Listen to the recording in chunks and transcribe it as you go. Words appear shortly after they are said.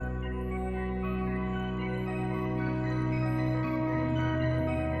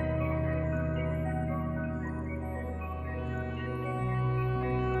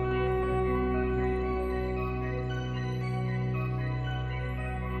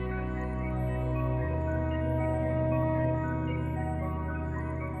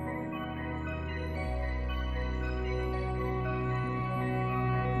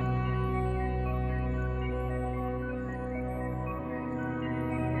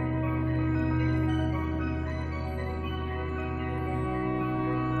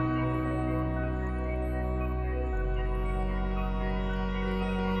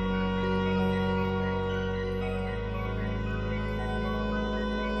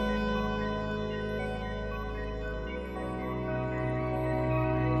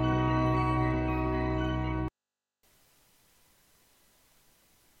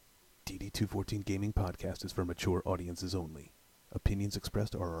DD214 Gaming Podcast is for mature audiences only. Opinions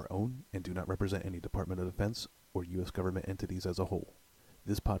expressed are our own and do not represent any Department of Defense or U.S. government entities as a whole.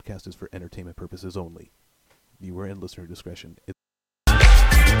 This podcast is for entertainment purposes only. Viewer and listener discretion is...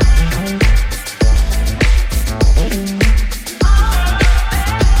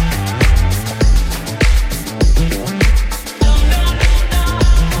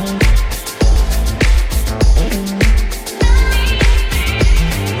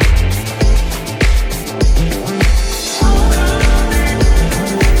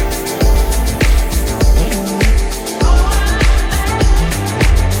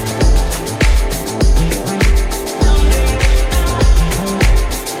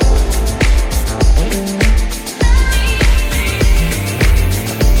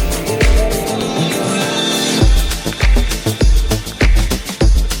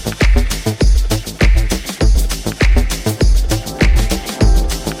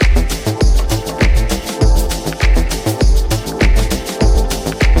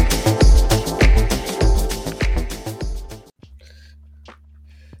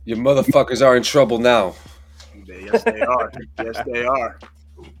 You motherfuckers are in trouble now. Yes, they are. Yes, they are.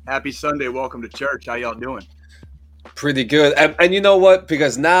 Happy Sunday. Welcome to church. How y'all doing? Pretty good. And you know what?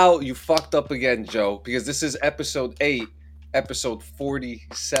 Because now you fucked up again, Joe. Because this is episode 8, episode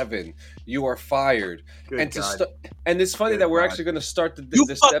 47. You are fired. Good and God. And it's funny Good that we're God. actually going to start You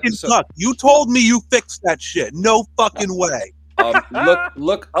this fucking episode. suck. You told me you fixed that shit. No fucking way. Look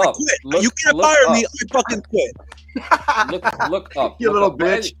I up. quit. Look, You can't look fire up. me. I fucking quit. Look up. You Look little up.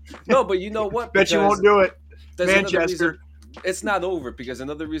 But bitch. no, but you know what? Bet you Because won't do it. there's another Manchester. reason- It's not over, because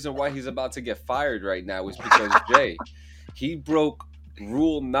another reason why he's about to get fired right now is because Jay, he broke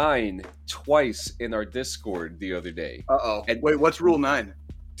Rule 9 twice in our Discord the other day. Uh-oh. And- Wait, what's Rule 9?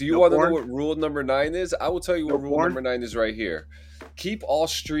 Do you No want to know porn? what rule number 9 is? I will tell you No what rule porn? number 9 is right here. Keep all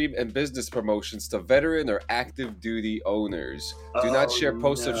stream and business promotions to veteran or active duty owners. Do not Oh, share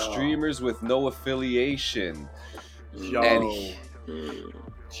posts of no. streamers with no affiliation. Joe. And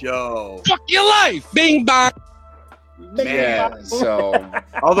Joe. Fuck your life. Bing bong. yeah, so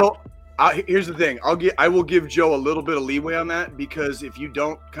Although, here's the thing. I will give Joe a little bit of leeway on that, because if you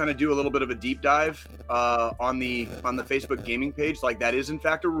don't kind of do a little bit of a deep dive on the Facebook gaming page, like, that is in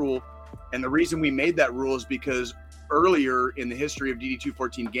fact a rule. And the reason we made that rule is because earlier in the history of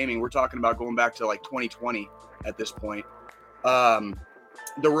DD214 gaming, we're talking about going back to like 2020 at this point.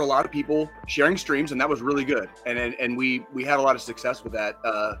 There were a lot of people sharing streams, and that was really good. And we had a lot of success with that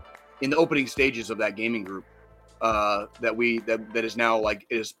in the opening stages of that gaming group. That is now, like,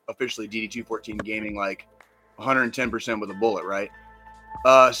 is officially DD214 gaming, like 110% with a bullet, right?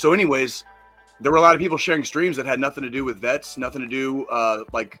 So anyways, there were a lot of people sharing streams that had nothing to do with vets, nothing to do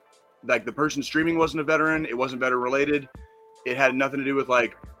like the person streaming wasn't a veteran, it wasn't veteran related, it had nothing to do with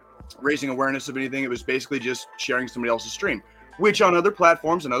like raising awareness of anything. It was basically just sharing somebody else's stream, which on other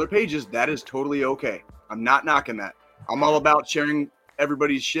platforms and other pages, that is totally okay. I'm not knocking that. I'm all about sharing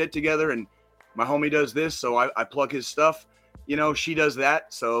everybody's shit together, and my homie does this, so I plug his stuff, you know, she does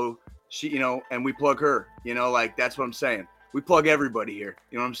that, so she, you know, and we plug her, you know, like, that's what I'm saying. We plug everybody here,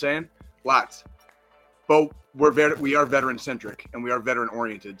 you know what I'm saying? Lots. But we are veteran centric, and we are veteran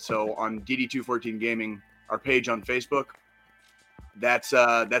oriented. So on DD214 Gaming, our page on Facebook, that's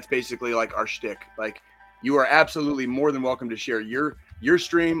basically like our shtick. Like, you are absolutely more than welcome to share your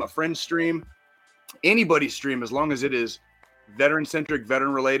stream, a friend's stream, anybody's stream, as long as it is veteran centric,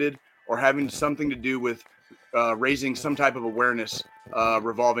 veteran related, or having something to do with raising some type of awareness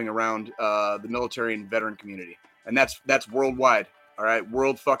revolving around the military and veteran community. And that's worldwide. All right.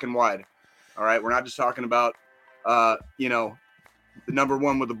 World fucking wide. All right. We're not just talking about, you know, the number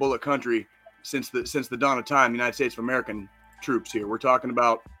one with the bullet country since the dawn of time, United States of American troops here. We're talking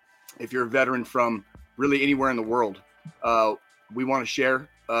about if you're a veteran from really anywhere in the world, we want to share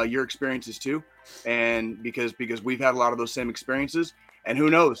your experiences too. And because we've had a lot of those same experiences, and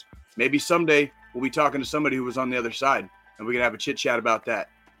who knows, maybe someday we'll be talking to somebody who was on the other side, and we can have a chit chat about that,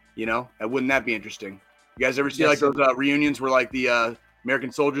 you know? And wouldn't that be interesting? You guys ever see like those reunions where like the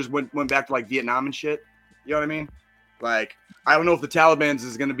American soldiers went back to like Vietnam and shit? You know what I mean? Like, I don't know if the Taliban's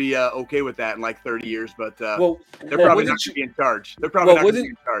is going to be okay with that in like 30 years, but they're probably not going to be in charge. They're probably not going to be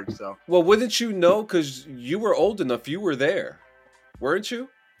in charge. So, well, wouldn't you know? Because you were old enough. You were there, weren't you?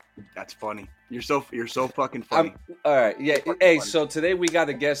 that's funny. You're so fucking funny. All right, yeah. Hey, so today we got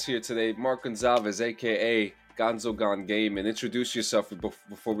a guest here today, Mark Gonzalez, aka Gonzo Gon Game, and introduce yourself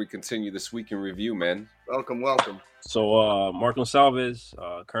before we continue this week in review, man. Welcome. So, Mark Gonsalves,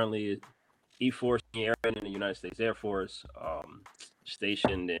 currently E-Force Airman in the United States Air Force,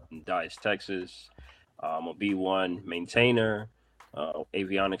 stationed in Dallas, Texas. I'm a B1 maintainer,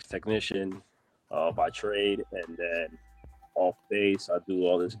 avionics technician by trade, and then off base, I do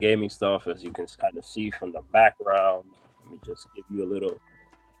all this gaming stuff, as you can kind of see from the background. Let me just give you a little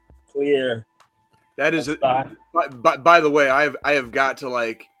clear. That is by the way, I have got to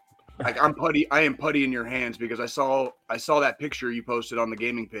like I am putty in your hands, because I saw that picture you posted on the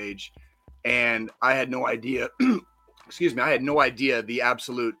gaming page, and I had no idea excuse me, I had no idea the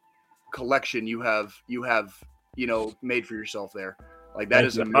absolute collection you have made for yourself there. Like, that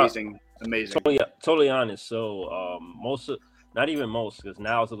is amazing. Totally honest. So not even most, because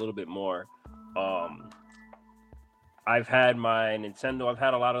now it's a little bit more. I've had my Nintendo. I've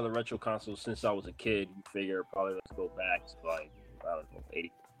had a lot of the retro consoles since I was a kid. You figure probably let's go back to like, I don't know,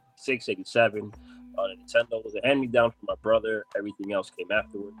 86, 87. The Nintendo was a hand-me-down from my brother. Everything else came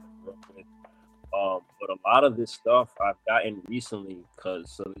afterwards. But a lot of this stuff I've gotten recently,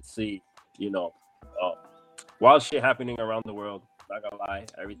 because, so let's see, wild shit happening around the world. Not gonna lie,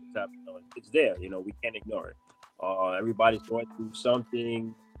 everything's happening. It's there. We can't ignore it. Everybody's going through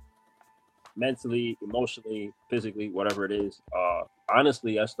something. Mentally, emotionally, physically, whatever it is.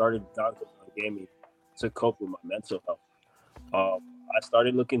 Honestly, I started gaming to cope with my mental health. I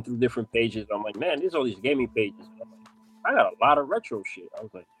started looking through different pages. I'm like, man, there's all these gaming pages. I'm like, I got a lot of retro shit. I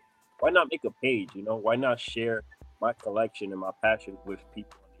was like, why not make a page? Why not share my collection and my passion with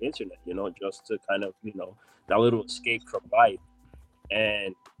people on the internet? Just to kind of, that little escape from life.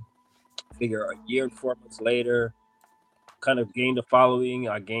 And figure a year and 4 months later, kind of gained a following.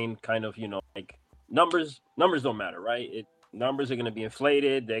 I gained kind of, like numbers don't matter, right? Numbers are going to be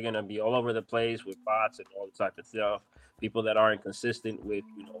inflated. They're going to be all over the place with bots and all the type of stuff. People that aren't consistent with,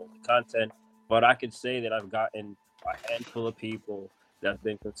 the content. But I could say that I've gotten a handful of people that have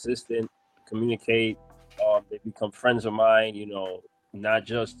been consistent, communicate. They become friends of mine, not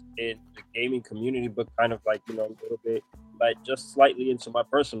just in the gaming community, but kind of like, a little bit, like just slightly into my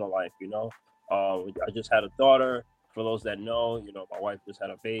personal life, I just had a daughter. For those that know, my wife just had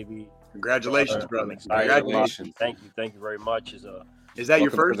a baby. Congratulations, brother. Congratulations. Thank you very much. Is that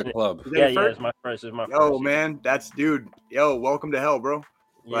your first? To the club. Yeah, it's my first. Yo, man, welcome to hell, bro.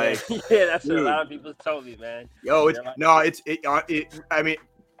 Like, yeah, that's what a lot of people told me, man. Yo, I mean,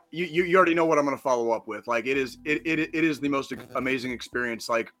 you already know what I'm gonna follow up with. Like, it is the most amazing experience,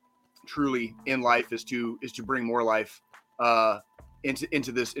 like, truly in life, is to bring more life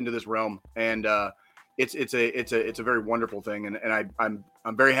into this realm, and it's a very wonderful thing, and I'm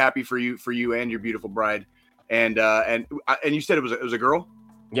very happy for you and your beautiful bride, and you said it was a girl.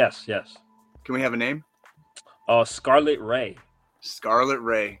 Yes. Can we have a name? Scarlet Ray. Scarlet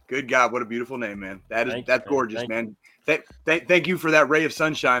Ray. Good God, what a beautiful name, man. That's gorgeous, man. Thank you for that ray of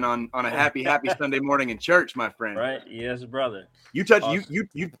sunshine on a happy Sunday morning in church, my friend. Right? Yes, brother. You touched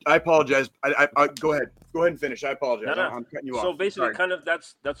you. I apologize. I go ahead and finish. I apologize. No. I'm cutting you off. So basically, Sorry. kind of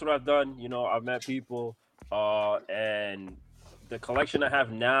that's what I've done. I've met people, and the collection I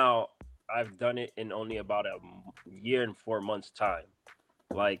have now, I've done it in only about a year and 4 months time.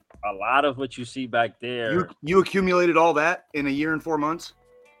 Like, a lot of what you see back there. You accumulated all that in a year and 4 months?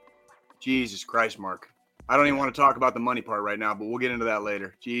 Jesus Christ, Mark. I don't even want to talk about the money part right now, but we'll get into that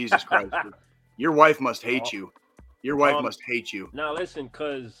later. Jesus Christ. Your wife must hate you. Your wife must hate you. Now listen,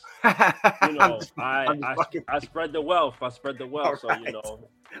 because I spread the wealth. All so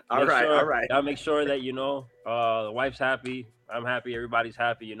right. All right. I'll make sure that the wife's happy. I'm happy. Everybody's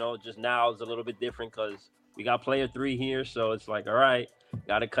happy. Just now it's a little bit different because we got player 3 here, so it's like, all right,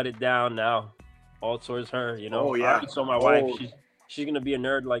 got to cut it down now. All towards her. Oh yeah. So my wife, she's gonna be a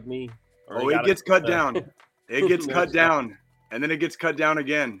nerd like me. It gets cut down. It gets cut down, and then it gets cut down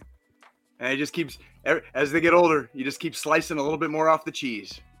again, and it just keeps. As they get older, you just keep slicing a little bit more off the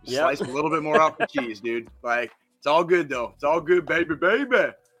cheese. Slice a little bit more off the cheese, dude. Like, it's all good though. It's all good, baby.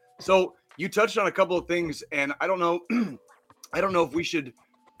 So you touched on a couple of things, and I don't know if we should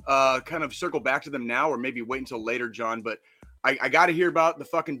kind of circle back to them now or maybe wait until later, John. But I got to hear about the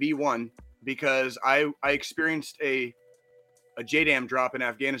fucking B1, because I experienced a JDAM drop in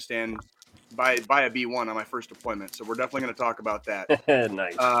Afghanistan by a B1 on my first deployment. So we're definitely going to talk about that.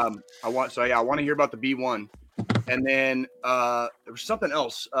 Nice. I want to hear about the B1, and then there was something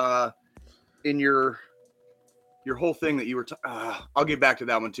else in your whole thing that you were. I'll get back to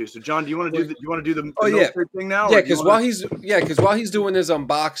that one too. So John, do you want to do the military thing now? Yeah, because while he's doing his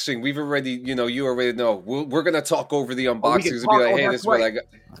unboxing, we've already you already know we're gonna talk over the unboxings and be like, hey, this is what I got.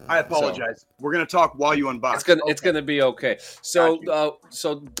 I apologize. We're gonna talk while you unbox. It's gonna be okay. So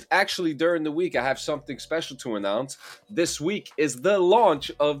so actually during the week I have something special to announce. This week is the launch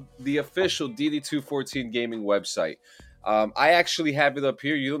of the official DD214 gaming website. I actually have it up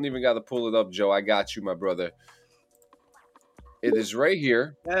here. You don't even got to pull it up, Joe. I got you, my brother. It is right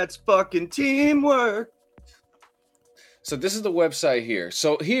here. That's fucking teamwork. So this is the website here.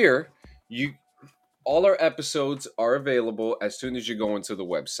 So here, all our episodes are available as soon as you go into the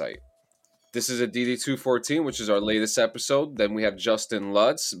website. This is a DD214, which is our latest episode. Then we have Justin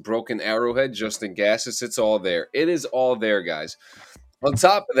Lutz, Broken Arrowhead, Justin Gassis. It's all there. It is all there, guys. On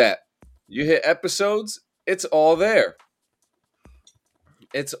top of that, you hit episodes, it's all there.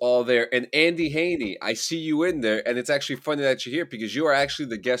 It's all there. And Andy Haney, I see you in there, and it's actually funny that you're here because you are actually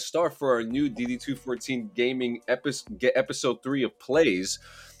the guest star for our new DD214 Gaming episode 3 of Plays.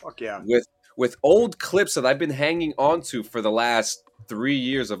 Fuck yeah. With old clips that I've been hanging on to for the last 3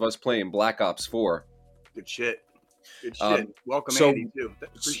 years of us playing Black Ops 4. Good shit. Good shit. Welcome, Andy, too.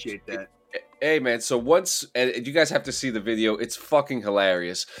 Appreciate that. Hey, man, so and you guys have to see the video. It's fucking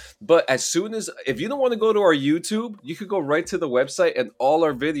hilarious. But if you don't want to go to our YouTube, you could go right to the website, and all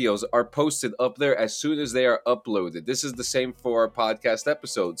our videos are posted up there as soon as they are uploaded. This is the same for our podcast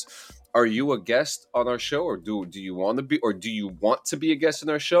episodes. Are you a guest on our show, or do you want to be, or do you want to be a guest in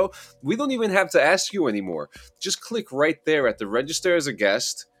our show? We don't even have to ask you anymore. Just click right there at the register as a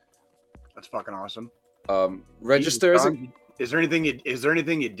guest. That's fucking awesome. Register as a... Is there anything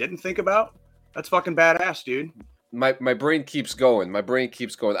you didn't think about? That's fucking badass, dude. My brain keeps going. I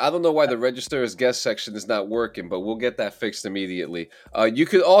don't know why the register as guest section is not working, but we'll get that fixed immediately. You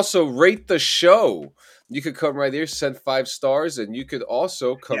could also rate the show. You could come right here, send 5 stars, and you could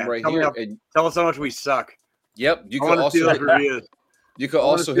also come right here and tell us how much we suck. Yep, you could also hit reviews. You could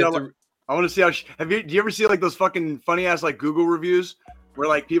also hit the. I want to see how. Do you ever see like those fucking funny ass like Google reviews where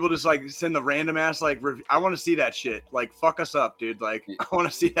like people just like send the random ass like review? I want to see that shit. Like fuck us up, dude. Like I want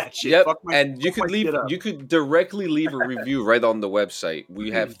to see that shit. Yep, and you could directly leave a review right on the website.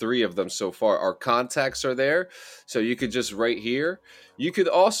 We have 3 of them so far. Our contacts are there, so you could just right here. You could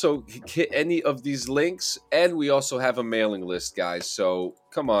also hit any of these links, and we also have a mailing list, guys. So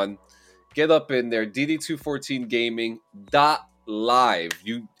come on, get up in there. DD214gaming.live.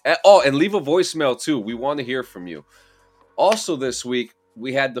 And leave a voicemail too. We want to hear from you. Also, this week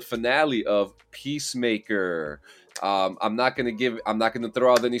we had the finale of Peacemaker. I'm not gonna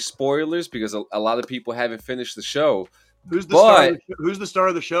throw out any spoilers because a lot of people haven't finished the show. Who's the star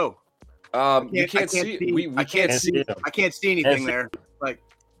of the show? You can't see. We can't see. I can't see anything there. Like,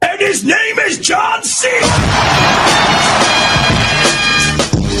 and his name is John C.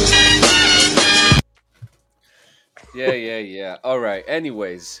 Yeah. All right.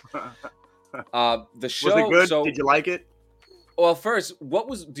 Anyways, the show. Was it good? Did you like it? Well, first,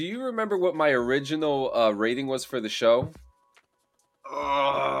 do you remember what my original rating was for the show?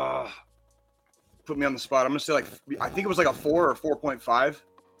 Put me on the spot. I'm gonna say I think it was like a 4 or 4.5.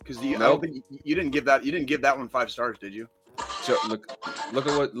 Because I don't think you didn't give that one 5 stars, did you? So look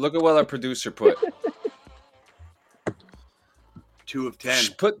at what our producer put. 2 of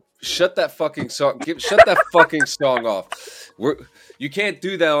 10. Shut that fucking song. Shut that fucking song off. You can't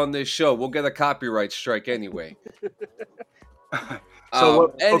do that on this show. We'll get a copyright strike anyway.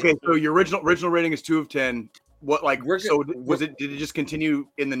 So your original rating is 2 of 10. What did it just continue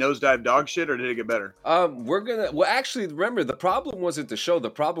in the nosedive dog shit, or did it get better? Actually, remember, the problem wasn't the show. The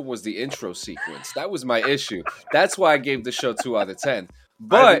problem was the intro sequence. That was my issue. That's why I gave the show 2 out of 10.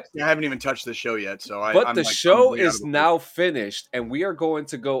 But I haven't even touched the show yet, so the show is now finished, and we are going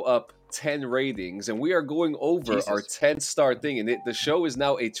to go up 10 ratings, and we are going over our 10-star thing, and the show is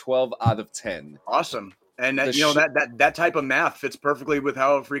now a 12 out of 10. Awesome. And that type of math fits perfectly with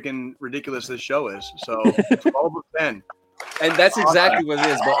how freaking ridiculous this show is. So 12 of 10. And that's exactly what it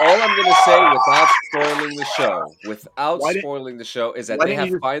is. But all I'm going to say without spoiling the show is that they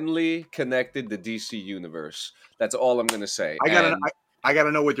have finally connected the DC universe. That's all I'm going to say. I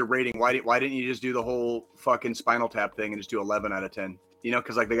gotta know what you're rating. Why didn't you just do the whole fucking Spinal Tap thing and just do 11 out of 10? You know,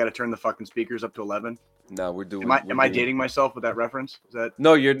 because like they got to turn the fucking speakers up to 11. No, we're doing. Am I dating myself with that reference? Is that?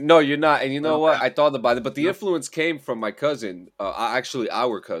 No, you're not. And you know what? I thought about it, but the influence came from my cousin, actually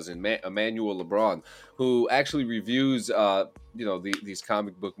our cousin, Emmanuel LeBron, who actually reviews, these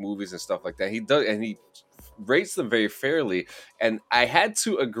comic book movies and stuff like that. He does, and he rates them very fairly. And I had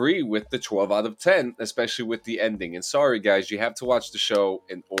to agree with the 12 out of 10, especially with the ending. And sorry, guys, you have to watch the show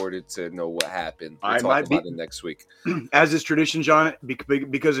in order to know what happened. We'll talk about it next week. As is tradition, John,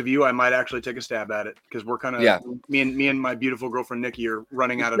 because of you, I might actually take a stab at it because we're kind of me and my beautiful girlfriend Nikki are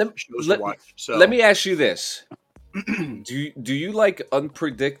running out of shows to watch. So let me ask you this. Do you like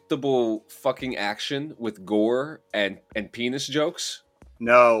unpredictable fucking action with gore and penis jokes?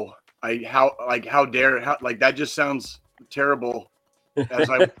 No. How dare that just sounds terrible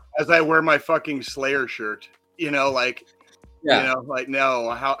as I wear my fucking Slayer shirt, no,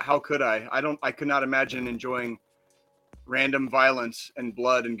 how could I could not imagine enjoying random violence and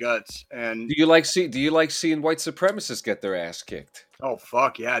blood and guts. And Do you like seeing white supremacists get their ass kicked? oh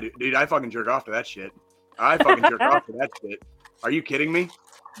fuck yeah, dude, I fucking jerk off to that shit. I fucking jerk off to that shit. Are you kidding me?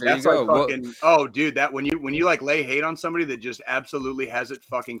 There That's you go. like fucking. Oh, dude, that when you like lay hate on somebody that just absolutely has it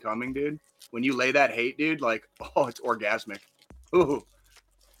fucking coming, dude. When you lay that hate, dude, like, oh, it's orgasmic. Ooh,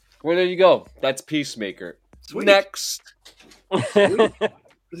 Well, there you go. That's Peacemaker. sweet. Next.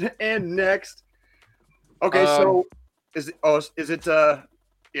 And next. Okay, so is it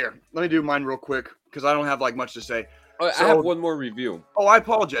here, let me do mine real quick because I don't have like much to say. I So- have one more review. Oh, I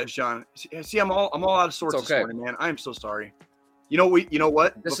apologize, John. See, I'm all out of sorts It's this okay. morning, man. I am so sorry. You know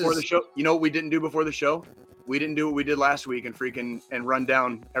what? This Before is- the show, you know what we didn't do before the show? We didn't do what we did last week and run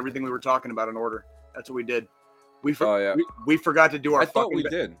down everything we were talking about in order. That's what we did. We Oh, yeah. we forgot to do our I thought fucking we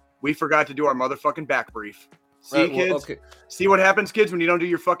did. we forgot to do our motherfucking back brief. See, Right, well, kids? okay. See what happens, kids, when you don't do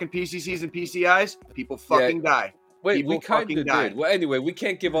your fucking PCCs and PCIs? People fucking die. Wait, People we kind fucking of died. did. Well, anyway, we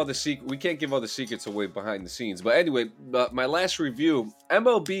can't give all the secrets away behind the scenes. But anyway, my last review,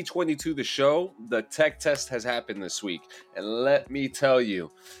 MLB 22, the show, the tech test has happened this week, and let me tell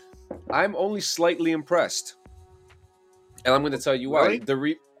you, I'm only slightly impressed, and I'm going to tell you why.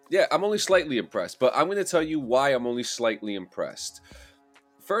 Really? Yeah, I'm only slightly impressed, but I'm going to tell you why I'm only slightly impressed.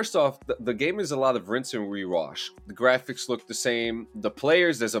 First off, the game is a lot of rinse and rewash. The graphics look the same. The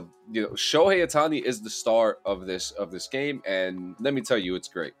players, Shohei Ohtani is the star of this game, and let me tell you, it's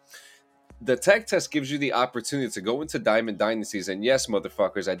great. The tech test gives you the opportunity to go into Diamond Dynasties, and yes,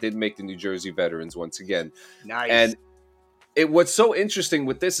 motherfuckers, I did make the New Jersey Veterans once again. Nice. And what's so interesting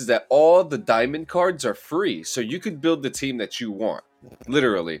with this is that all the Diamond cards are free, so you could build the team that you want,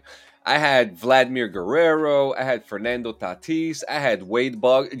 literally. I had Vladimir Guerrero. I had Fernando Tatis. I had Wade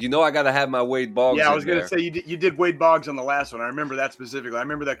Boggs. You know I got to have my Wade Boggs. Yeah, I was going gonna say you did Wade Boggs on the last one. I remember that specifically. I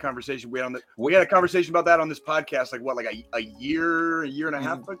remember that conversation we had we had a conversation about that on this podcast, like a year and a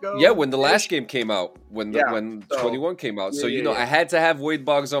half ago. Yeah, when the last game came out, when 21 came out. So yeah. I had to have Wade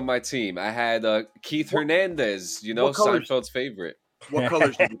Boggs on my team. I had Keith Hernandez. what colors- Seinfeld's favorite. What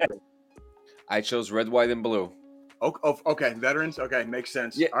colors did you pick? I chose red, white, and blue. Okay, veterans. Okay, makes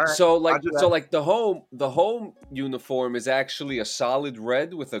sense. Yeah. All right. So I'll do that. the home uniform is actually a solid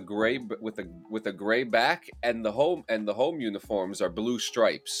red with a gray back, and the home uniforms are blue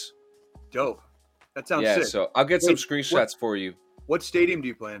stripes. Dope. That sounds Yeah. sick. So I'll get some Wait, screenshots for you. What stadium do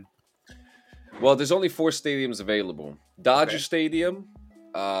you play in? Well, there's only 4 stadiums available: Dodger Okay. Stadium,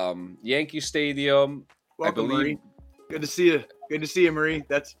 Yankee Stadium. Welcome, believe- Marie. Good to see you. Good to see you, Marie.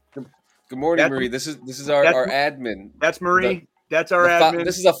 Good morning, That's- Marie. This is our admin. That's Marie. That's our The admin.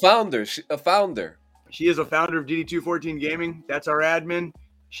 this is a founder. A founder. She is a founder of DD214 Gaming. That's our admin.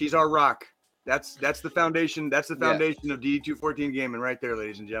 She's our rock. That's the foundation. That's the foundation of DD214 Gaming right there,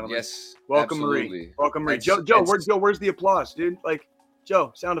 ladies and gentlemen. Yes. Welcome, absolutely. Marie. Welcome, Marie. And- Joe, and- where's the applause, dude? Like,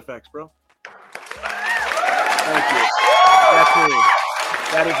 Joe, sound effects, bro. Thank you. That's Marie.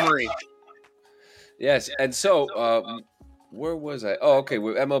 That is Marie. Yes, and so where was I? Oh, okay,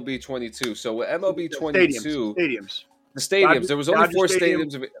 with MLB 22. So with MLB 22, Stadiums. the stadiums, there was only Dodger 4 Stadium.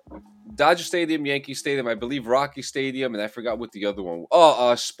 stadiums. Dodger Stadium, Yankee Stadium, I believe Rocky Stadium, and I forgot what the other one.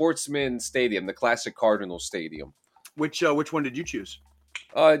 Oh, Sportsman Stadium, the classic Cardinal Stadium. Which one did you choose?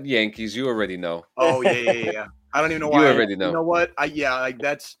 Yankees, you already know. Oh yeah. I don't even know You why. already know. You know what?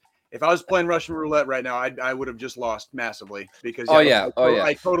 That's. If I was playing Russian roulette right now, I would have just lost massively because.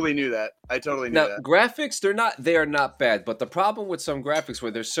 I totally knew that. Now, graphics, they are not bad, but the problem with some graphics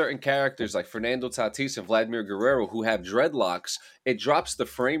where there's certain characters like Fernando Tatis and Vladimir Guerrero who have dreadlocks, it drops the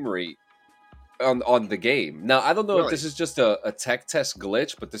frame rate on the game. Now, I don't know if this is just a tech test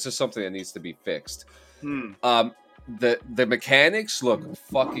glitch, but this is something that needs to be fixed. The mechanics look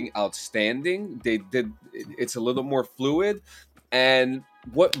fucking outstanding. It's a little more fluid, and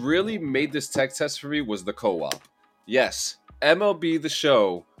what really made this tech test for me was the co-op. Yes, MLB The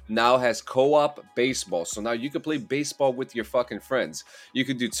Show now has co-op baseball. So now you can play baseball with your fucking friends. You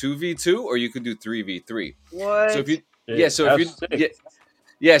could do 2v2 or you could do 3v3. What? So if you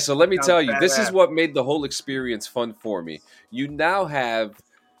so let me Sounds tell you, this is badass. what made the whole experience fun for me. You now have,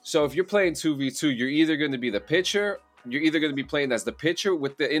 so if you're playing 2v2, you're either going to be the pitcher, you're either going to be playing as the pitcher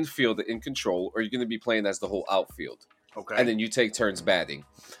with the infield in control, or you're going to be playing as the whole outfield. Okay. And then you take turns batting.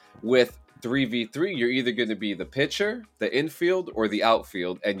 With 3v3, you're either going to be the pitcher, the infield, or the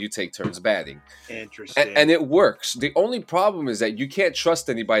outfield, and you take turns batting. Interesting. And it works. The only problem is that you can't trust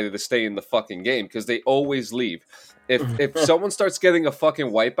anybody to stay in the fucking game because they always leave. If someone starts getting a fucking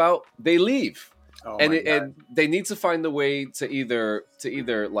wipeout, they leave. Oh and my God. and they need to find a way to either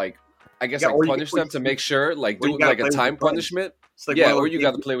like, I guess, Yeah, like or you- punish or them you- to make sure, like or you do gotta like play a with time your friends. punishment. It's like Yeah, one of or those you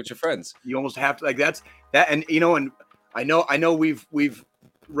got to things play with your friends. You almost have to, like, that's that. And you know, and I know we've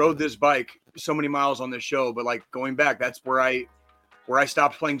rode this bike so many miles on this show, but like going back, that's where I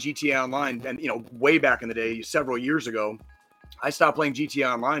stopped playing GTA Online. And way back in the day, several years ago, I stopped playing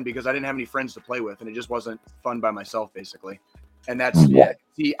GTA Online because I didn't have any friends to play with, and it just wasn't fun by myself, basically. And that's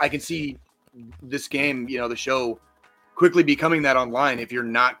I can see this game, the show, quickly becoming that online if you're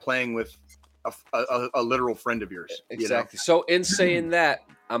not playing with a literal friend of yours. Exactly. So in saying that,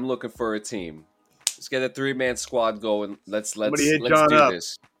 I'm looking for a team. Let's get a 3-man squad going. Let's do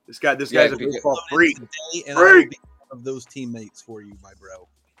this. This guy's a baseball freak. And I will be one of those teammates for you, my bro.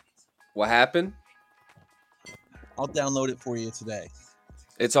 What happened? I'll download it for you today.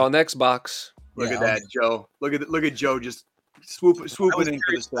 It's on Xbox. Look at that, Joe. Look at Joe just swooping in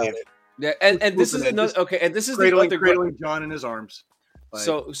for the save. Yeah, and this is another and this is cradling John in his arms.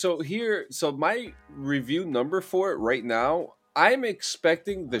 So my review number for it right now, I'm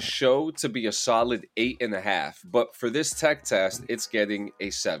expecting the show to be a solid 8.5, but for this tech test, it's getting a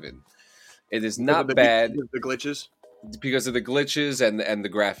 7. It is not bad. The glitches. Because of the glitches and the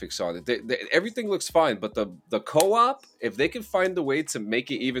graphics on it, everything looks fine. But the co-op, if they can find a way to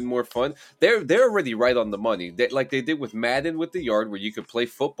make it even more fun, they're already right on the money. Like they did with Madden with the Yard, where you could play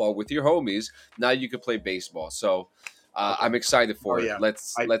football with your homies. Now you can play baseball. So I'm excited for it. Yeah.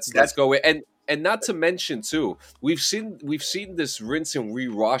 Let's go. And not to mention too, we've seen this rinse and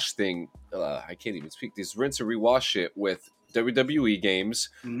rewash thing. I can't even speak. This rinse and rewash shit with WWE games,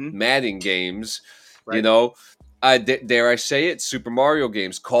 Madden games. Right. Dare I say it? Super Mario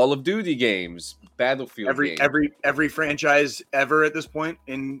games, Call of Duty games, Battlefield games. Every franchise ever at this point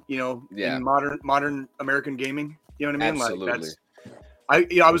in in modern American gaming. You know what I mean? Absolutely.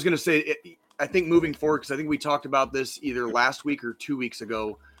 I was gonna say, I think moving forward, because I think we talked about this either last week or 2 weeks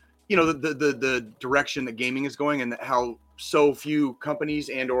ago. The direction that gaming is going, and how so few companies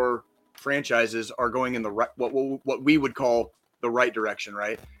and or franchises are going in the right, what we would call the right direction,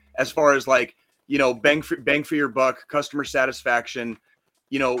 right? As far as like, bang for your buck, customer satisfaction,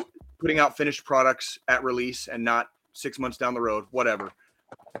 putting out finished products at release and not 6 months down the road, whatever.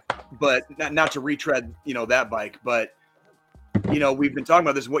 But not to retread, that bike, but we've been talking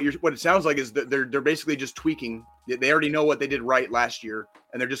about this. What it sounds like is that they're basically just tweaking. They already know what they did right last year,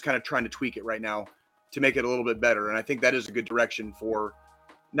 and they're just kind of trying to tweak it right now to make it a little bit better. And I think that is a good direction for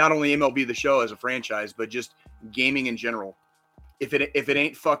not only MLB The Show as a franchise, but just gaming in general. If it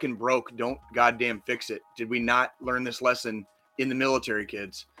ain't fucking broke, don't goddamn fix it. Did we not learn this lesson in the military,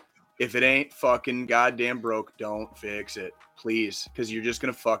 kids? If it ain't fucking goddamn broke, don't fix it, please, because you're just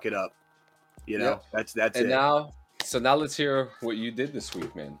gonna fuck it up. That's it. Now let's hear what you did this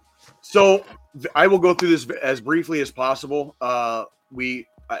week, man. So I will go through this as briefly as possible.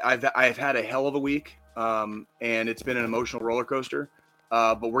 I've had a hell of a week, and it's been an emotional roller coaster.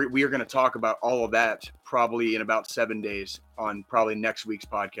 But we are going to talk about all of that probably in about 7 days on probably next week's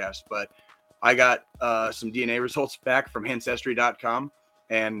podcast. But I got some DNA results back from Ancestry.com,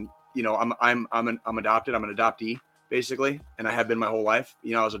 and I'm adopted. I'm an adoptee basically, and I have been my whole life.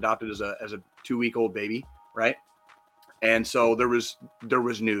 I was adopted as a 2-week-old baby, right? And so there was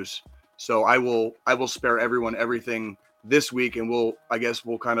news. So I will spare everyone everything this week, and we'll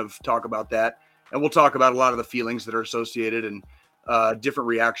kind of talk about that, and we'll talk about a lot of the feelings that are associated and different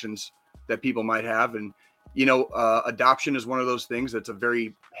reactions that people might have. And adoption is one of those things that's a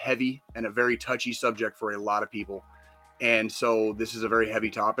very heavy and a very touchy subject for a lot of people, and so this is a very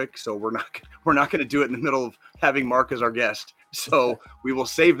heavy topic. So we're not going to do it in the middle of having Mark as our guest. So we will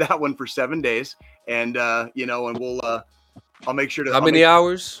save that one for 7 days, and and we'll I'll make sure to. How many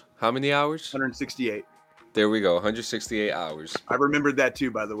hours? 168. There we go. 168 hours. I remembered that too,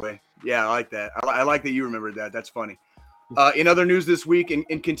 by the way. Yeah, I like that. I like that you remembered that. That's funny. In other news this week,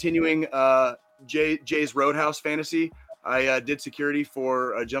 in continuing Jay's Roadhouse fantasy, I did security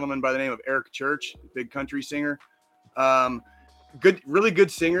for a gentleman by the name of Eric Church, big country singer. Really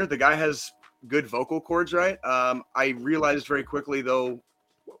good singer. The guy has good vocal cords, right? I realized very quickly, though,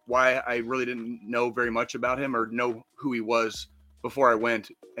 why I really didn't know very much about him or know who he was before I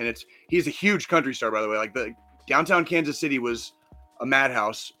went. And he's a huge country star, by the way. Like, the downtown Kansas City was a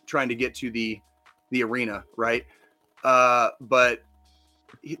madhouse trying to get to the arena, right? But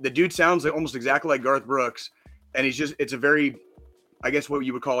the dude sounds like almost exactly like Garth Brooks, and it's a very, I guess what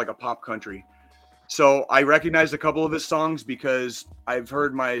you would call like a pop country. So I recognized a couple of his songs because I've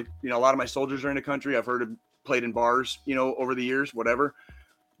heard a lot of my soldiers are in the country. I've heard him played in bars, over the years, whatever.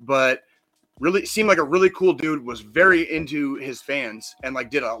 But really seemed like a really cool dude, was very into his fans, and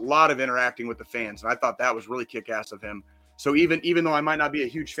like did a lot of interacting with the fans. And I thought that was really kick-ass of him. So even though I might not be a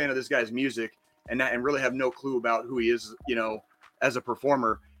huge fan of this guy's music and really have no clue about who he is, as a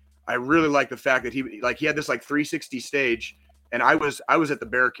performer, I really like the fact that he had this like 360 stage, and I was at the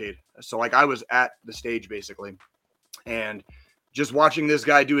barricade, so like I was at the stage basically, and just watching this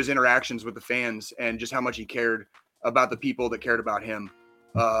guy do his interactions with the fans and just how much he cared about the people that cared about him,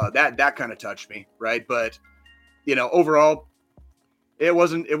 that kind of touched me, right? But overall, it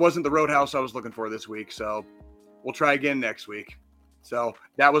wasn't the Roadhouse I was looking for this week, so we'll try again next week. So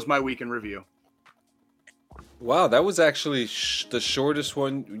that was my week in review. Wow, that was actually the shortest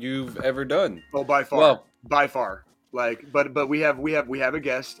one you've ever done. Oh, by far. Well, by far. Like, but we have a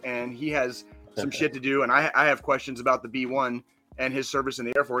guest, and he has some shit to do, and I have questions about the B1 and his service in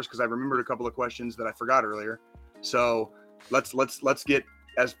the Air Force because I remembered a couple of questions that I forgot earlier. So let's get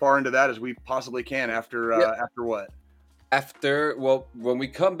as far into that as we possibly can after what? When we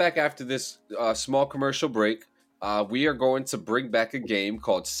come back after this small commercial break, we are going to bring back a game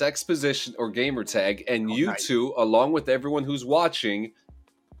called Sex Position or Gamer Tag, and nice. two, along with everyone who's watching,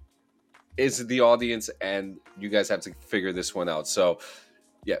 is the audience, and you guys have to figure this one out. So,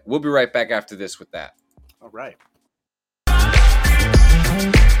 yeah, we'll be right back after this with that. All right.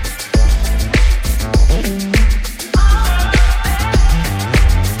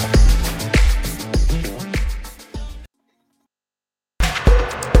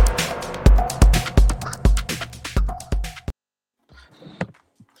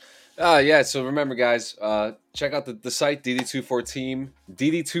 Yeah, so remember, guys, check out the site,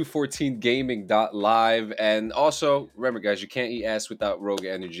 DD214gaming.live. And also, remember, guys, you can't eat ass without Rogue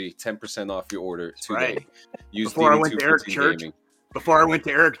Energy. 10% off your order today. Right. Use Before DD214 I went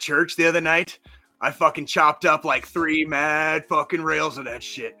to Eric Church the other night, I fucking chopped up like 3 mad fucking rails of that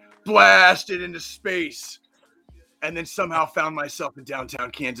shit, blasted into space, and then somehow found myself in downtown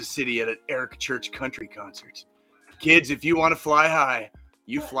Kansas City at an Eric Church country concert. Kids, if you want to fly high,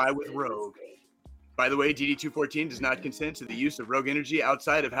 you fly with Rogue. By the way, DD214 does not consent to the use of Rogue Energy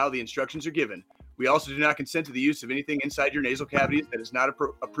outside of how the instructions are given. We also do not consent to the use of anything inside your nasal cavities that is not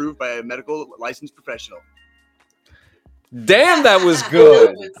approved by a medical licensed professional. Damn, that was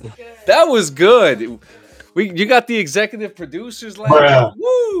good. That was good. You got the executive producers laughing.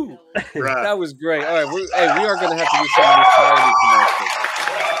 Woo! That was great. All right, we are going to have to do some of this parody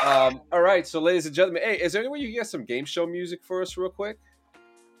commercials. All right, so ladies and gentlemen, hey, is there any way you can get some game show music for us real quick?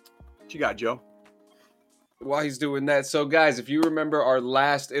 What you got, Joe? While he's doing that, so guys, if you remember our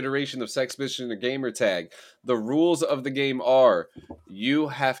last iteration of Sex Position or Gamer Tag, the rules of the game are you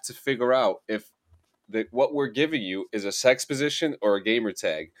have to figure out if what we're giving you is a sex position or a gamer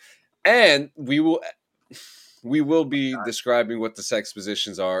tag, and we will be describing what the sex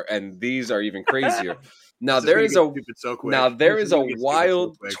positions are, and these are even crazier. Now there is a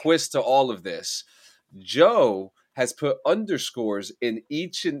wild twist to all of this. Joe has put underscores in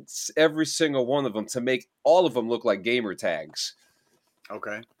each and every single one of them to make all of them look like gamer tags.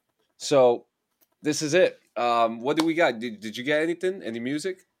 Okay. So this is it. What do we got? Did you get anything? Any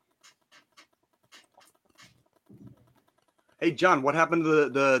music? Hey, John, what happened to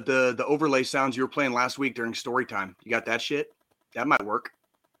the overlay sounds you were playing last week during story time? You got that shit? That might work.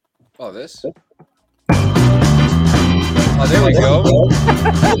 Oh, this? Oh, there we go.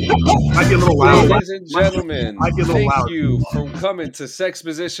 Might be a little loud. Ladies and gentlemen, thank you for coming to Sex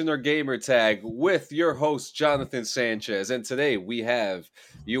Position or Gamer Tag with your host, Jonathan Sanchez. And today we have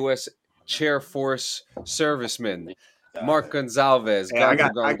U.S. Chair Force serviceman, Mark Gonzalez. Hey, I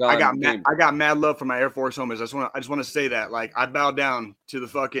got mad love for my Air Force homies. I just want to say that, like, I bow down to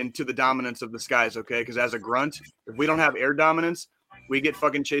the dominance of the skies, okay? Because as a grunt, if we don't have air dominance, we get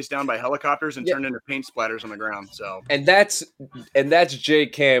fucking chased down by helicopters and turned into paint splatters on the ground. So and that's Jay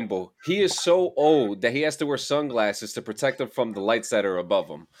Campbell. He is so old that he has to wear sunglasses to protect him from the lights that are above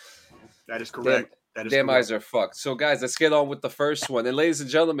him. That is correct. Damn eyes are fucked. So, guys, let's get on with the first one. And, ladies and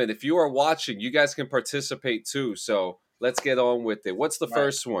gentlemen, if you are watching, you guys can participate too. So, let's get on with it. What's the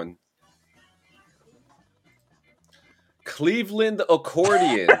first one? Cleveland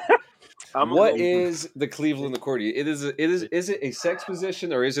accordion. What is the Cleveland accordion? Is it a sex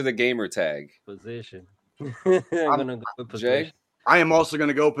position or is it a gamer tag? Position. I'm gonna go with position. Jay? I am also going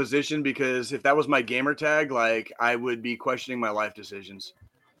to go position because if that was my gamer tag, like, I would be questioning my life decisions.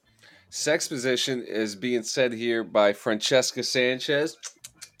 Sex position is being said here by Francesca Sanchez.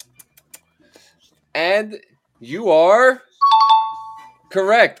 And you are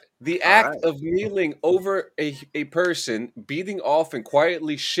correct. The act of kneeling over a person, beating off and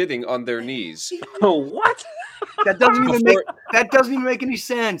quietly shitting on their knees. Oh, what? That doesn't even make any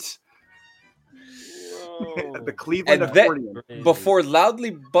sense. The Cleveland accordion. Before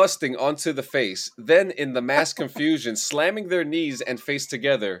loudly busting onto the face, then in the mass confusion, slamming their knees and face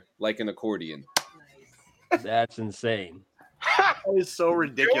together like an accordion. That's insane. That is so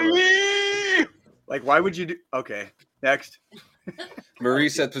ridiculous. Like, why would you do? Okay, next. Marie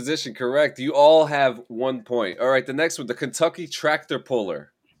said position correct. You all have 1 point. All right, the next one, the Kentucky tractor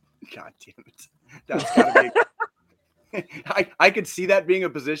puller. God damn it. That's gotta be. I could see that being a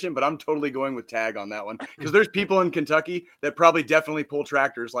position, but I'm totally going with tag on that one because there's people in Kentucky that probably definitely pull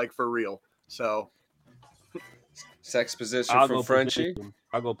tractors like for real. So Sex position I'll from go Frenchie. position.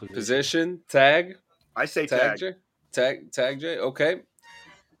 I'll go position. Position, tag. I say Tag tag. J. Tag J. Okay.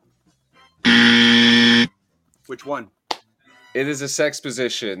 Which one? It is a sex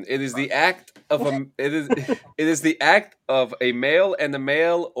position. It is the act of a it is the act of a male and a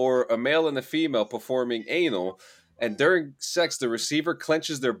male or a male and a female performing anal, and during sex the receiver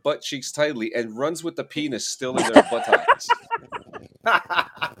clenches their butt cheeks tightly and runs with the penis still in their buttocks.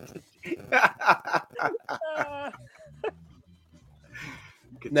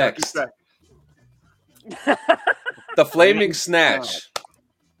 Next. The flaming snatch.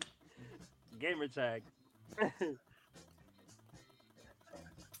 Gamer tag.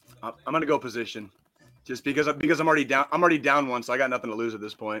 I'm gonna go position, just because I'm already down. I'm already down one, so I got nothing to lose at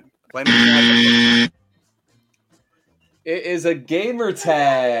this point. It is a gamer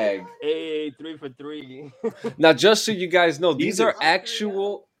tag. Hey, 3 for 3. Now, just so you guys know, these Jesus.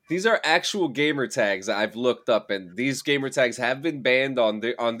 are actual gamer tags that I've looked up, and these gamer tags have been banned on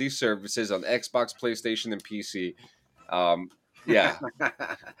these services on Xbox, PlayStation, and PC. Yeah.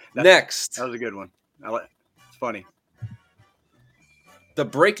 Next, That was a good one. It's funny. the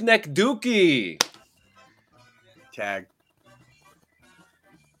breakneck dookie. Tag.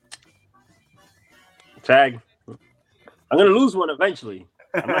 Tag. I'm gonna lose one eventually.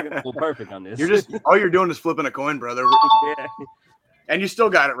 I'm not gonna go perfect on this. You're just all you're doing is flipping a coin, brother. yeah. And you still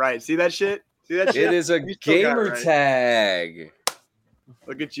got it right. See that shit? See that shit? It is a You still got it gamer right. tag.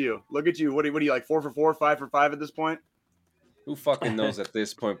 Look at you. Look at you. What do you like? 4 for 4, 5 for 5 at this point? Who fucking knows at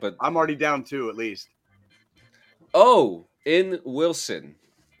this point? But I'm already down 2 at least. in Wilson.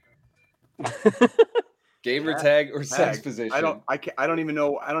 Gamer tag or sex Tag. position? I don't even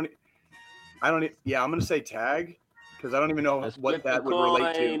know. Yeah, I'm gonna say tag because I don't even know Let's what flip that the would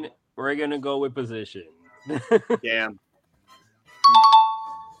relate to. coin. We're gonna go with position. Damn.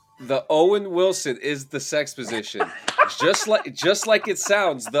 The Owen Wilson is the sex position. Just like it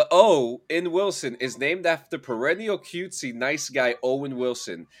sounds, the O in Wilson is named after perennial cutesy nice guy Owen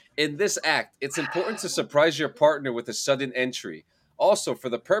Wilson. In this act, it's important to surprise your partner with a sudden entry. Also, for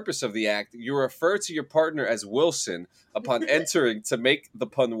the purpose of the act, you refer to your partner as Wilson upon entering to make the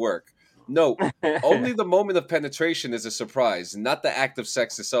pun work. Note, only the moment of penetration is a surprise, not the act of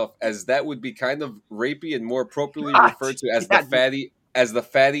sex itself, as that would be kind of rapey and more appropriately referred to as the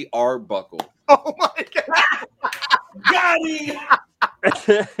fatty Arbuckle. Oh my god. Got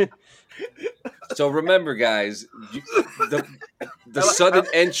him! So remember, guys, the sudden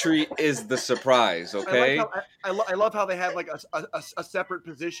entry is the surprise. Okay. I love how they have like a separate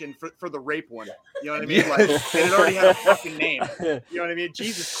position for the rape one. You know what I mean? Like, and it already had a fucking name. You know what I mean?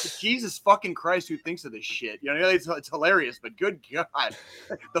 Jesus fucking Christ, who thinks of this shit? You know what I mean? It's hilarious, but good God,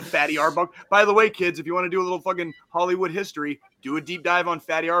 the Fatty Arbuckle. By the way, kids, if you want to do a little fucking Hollywood history, do a deep dive on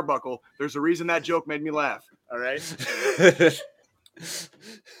Fatty Arbuckle. There's a reason that joke made me laugh. All right.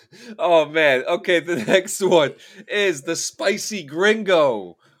 Oh man. Okay, the next one is the spicy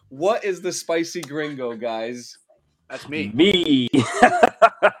gringo. What is the spicy gringo, guys? That's me. Me.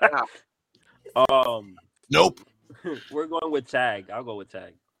 Nope. We're going with tag. I'll go with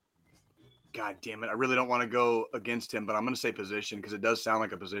tag. God damn it! I really don't want to go against him, but I'm gonna say position because it does sound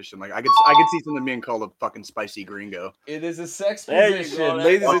like a position. Like I could see something being called a fucking spicy gringo. It is a sex There you position, go, there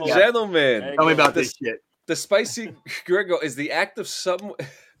ladies you and go. gentlemen. There you Tell me go. about this shit. The spicy gringo is the act of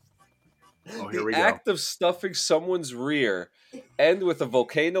Oh, here we the go. act of stuffing someone's rear, end with a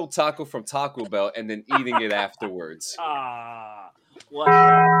volcano taco from Taco Bell, and then eating it afterwards. What?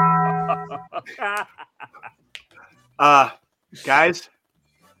 Guys,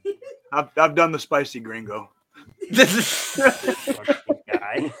 I've done the spicy gringo. Fucking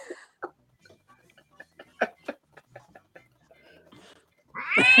guy.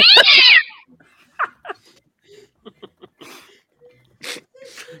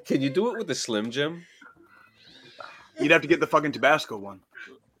 Can you do it with the Slim Jim? You'd have to get the fucking Tabasco one,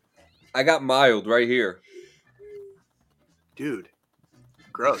 I got mild right here. dude.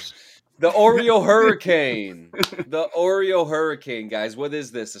 Gross. The Oreo Hurricane. The Oreo Hurricane, guys. What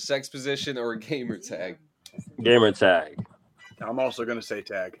is this? A sex position or a gamer tag? Gamer tag. I'm also gonna say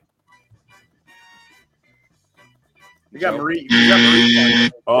tag. You got Joe? Marie. You got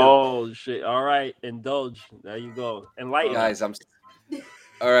Marie. Oh shit! All right, indulge. There you go. Enlighten. Guys,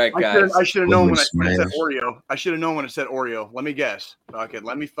 All right, guys. I should have known when it Smash. said Oreo. I should have known when it said Oreo. Let me guess. Okay,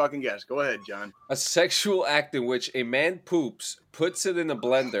 let me fucking guess. Go ahead, John. A sexual act in which a man poops, puts it in a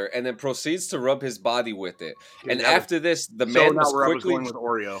blender, and then proceeds to rub his body with it. Okay, And that was- after this, the so man now must where I was quickly going with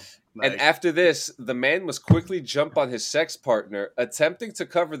Oreo. and after this, the man must quickly jump on his sex partner, attempting to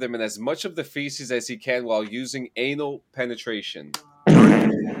cover them in as much of the feces as he can while using anal penetration.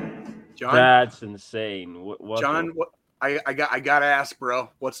 John, That's insane. What John, the- what? I gotta ask,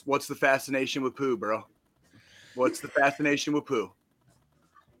 bro. What's the fascination with poo, bro? What's the fascination with poo?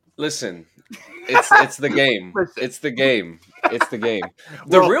 Listen, it's the game. Listen. It's the game. It's the game.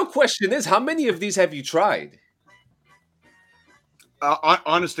 The Well- real question is, how many of these have you tried?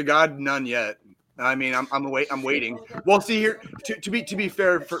 Honest to God, none yet. I mean, I'm waiting. Well, see here, to be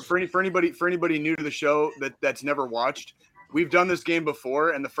fair, for anybody new to the show that's never watched, we've done this game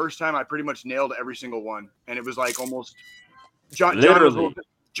before, and the first time I pretty much nailed every single one, and it was like almost John was a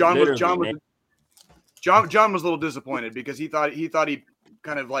little disappointed because he thought he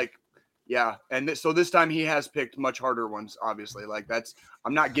kind of like so this time he has picked much harder ones. Obviously, like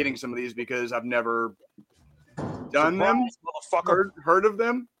I'm not getting some of these because I've never done them, Motherfucker. heard of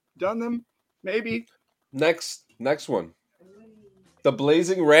them, done them, maybe. Next one. The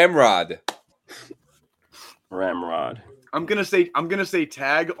Blazing Ramrod. Ramrod. I'm gonna say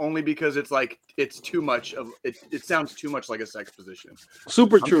tag only because it's too much of it. It sounds too much like a sex position.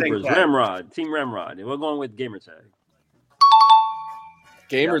 Super I'm saying Troopers. tag. Ramrod. Team Ramrod. And we're going with gamer tag.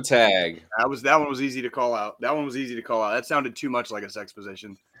 Gamer tag. That one was easy to call out. That sounded too much like a sex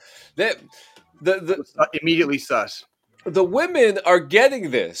position. The Immediately sus. the women are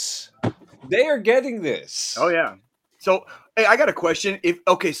getting this. They are getting this. Oh yeah. So hey, I got a question.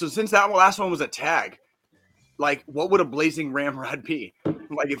 So since that last one was a tag, like what would a blazing ramrod be?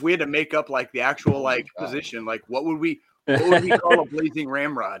 Like if we had to make up like the actual position, like what would we call a blazing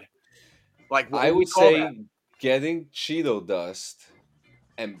ramrod? Like what I we would call say that? getting Cheeto dust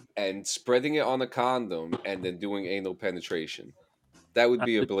and spreading it on a condom and then doing anal penetration. That would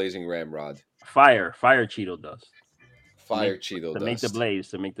be a blazing ramrod. Fire Cheeto dust. Fire Make- Cheeto To dust. make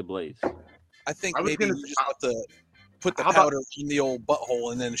the blaze. I think I was maybe gonna- you just have to put the How about- powder in the old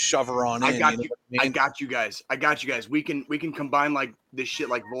butthole and then shove her on I in. got you know you. what I I mean? got you guys. We can combine like this shit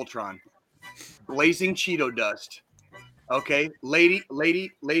like Voltron. Blazing Cheeto dust. Okay, lady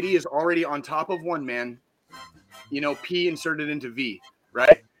is already on top of one man. You know, P inserted into V,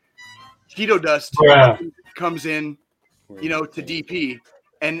 right? Cheeto dust comes in, you know, to DP,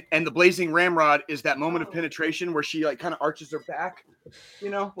 and the blazing ramrod is that moment of penetration where she like kind of arches her back, you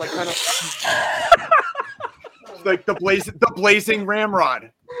know, like kind of like the blazing ramrod.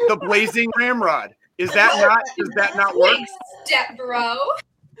 The blazing ramrod. Does that not work? Step bro.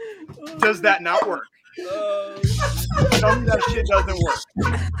 Does that not work? Tell me that shit doesn't work.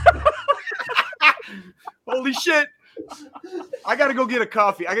 Holy shit. I gotta go get a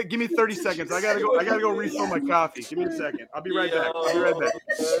coffee. Give me 30 seconds. I gotta go refill my coffee. Give me a second. I'll be right back.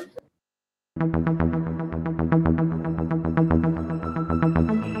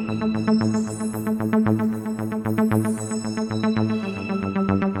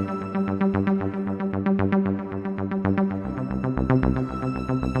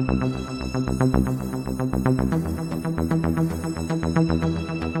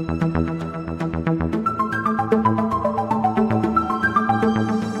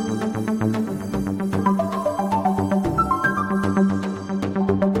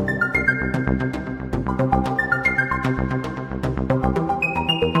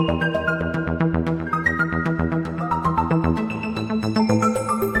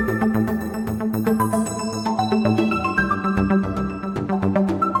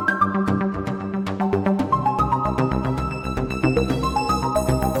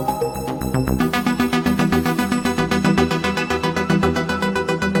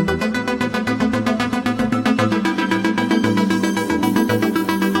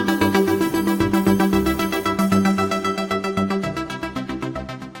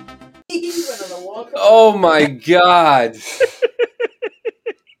 Oh my god.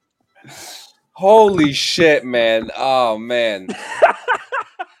 Holy shit, man. Oh man.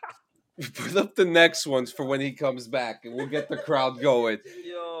 Put up the next ones for when he comes back and we'll get the crowd going.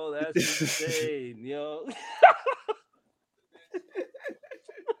 Yo, that's insane, yo.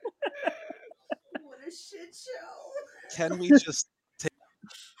 What a shit show. Can we just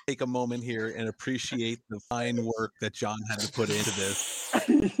take a moment here and appreciate the fine work that John had to put into this?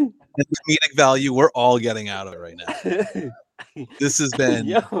 And the comedic value we're all getting out of it right now. This has been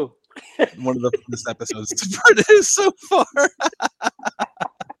Yo. one of the funnest episodes to produce so far.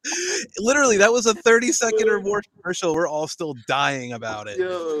 Literally, that was a 30-second or more commercial. We're all still dying about it.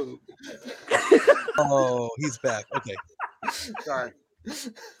 Yo. Oh, he's back. Okay. Sorry.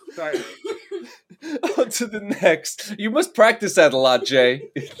 On to the next. You must practice that a lot, Jay.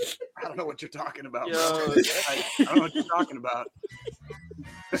 I don't know what you're talking about. Yo. Bro. I don't know what you're talking about.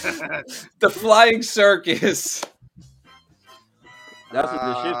 The flying circus. That's what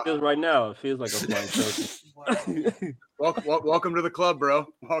the shit feels right now. It feels like a flying circus. Welcome to the club, bro.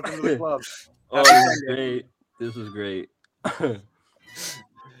 Welcome to the club. Oh, this is great. This is great.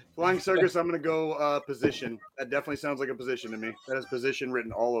 Flying circus, I'm going to go position. That definitely sounds like a position to me. That has position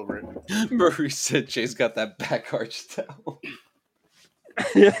written all over it. Murray said Jay's got that back arch down.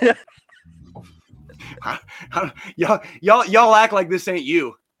 Y'all act like this ain't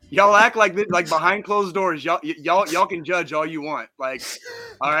you. Y'all act like this, like behind closed doors. Y'all can judge all you want. Like,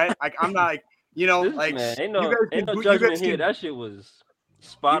 all right, I'm not like, you know, This, like man, ain't you no, guys ain't can no boo- you judgment guys here. can- That shit was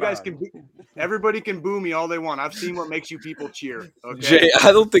spot you guys on. can. Everybody can boo me all they want. I've seen what makes you people cheer. Okay. Jay,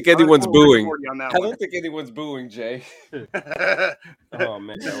 I don't think anyone's I'm gonna booing. record you on that I one. don't think anyone's booing, Jay. Oh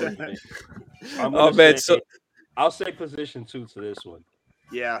man, that was great. I'm Oh gonna man, say- so I'll say position 2 to this one.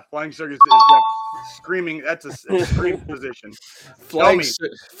 Yeah, flying circus is definitely screaming. That's a screaming position.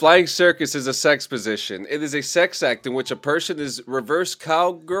 flying circus is a sex position. It is a sex act in which a person is reverse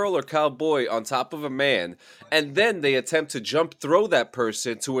cowgirl or cowboy on top of a man, and then they attempt to throw that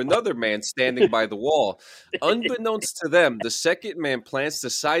person to another man standing by the wall. Unbeknownst to them, the second man plans to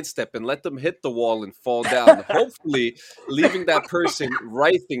sidestep and let them hit the wall and fall down, hopefully leaving that person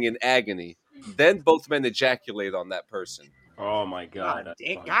writhing in agony. Then both men ejaculate on that person. Oh my god. God that's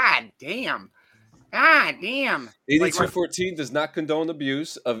funny. damn. 8214 does not condone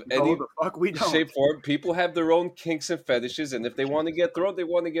abuse of any No, the fuck we don't. shape, form. People have their own kinks and fetishes, and if they want to get thrown, they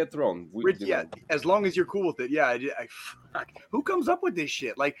want to get thrown. Rich, yeah, as long as you're cool with it. Yeah, fuck. Who comes up with this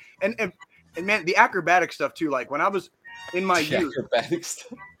shit? Like, and man, the acrobatic stuff too. Like when I was in my youth, acrobatic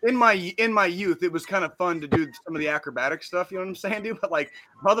stuff. in my youth, it was kind of fun to do some of the acrobatic stuff. You know what I'm saying, dude? But like,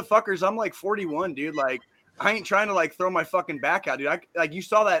 motherfuckers, I'm like 41, dude. Like, I ain't trying to like throw my fucking back out, dude. Like you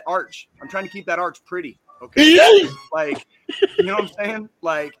saw that arch. I'm trying to keep that arch pretty. Okay. Like, you know what I'm saying?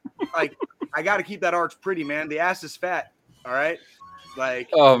 Like I got to keep that arch pretty, man. The ass is fat. All right. Like,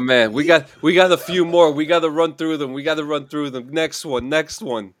 Oh man, we got a few more. We got to run through them. Next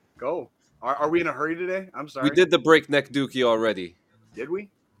one. go. Are we in a hurry today? I'm sorry. We did the breakneck dookie already. Did we?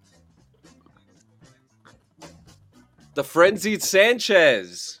 The frenzied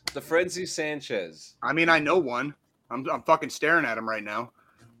Sanchez. I mean, I know one. I'm fucking staring at him right now.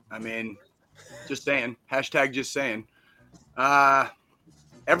 I mean, just saying. Hashtag just saying.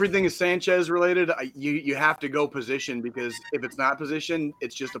 Everything is Sanchez related. You have to go position because if it's not position,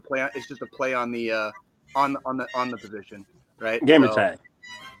 it's just a play. It's just a play on the on the position, right? Gamer So, tag.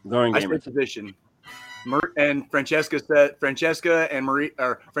 Going I gamer say tag. position. And Francesca says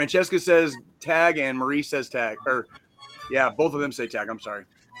tag and Marie says tag. Or yeah, both of them say tag. I'm sorry.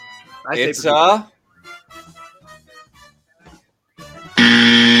 I say It's position.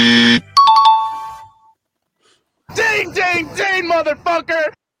 Ding,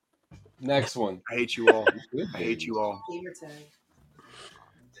 motherfucker! next one. I hate you all. I hate you all. Gamer tag.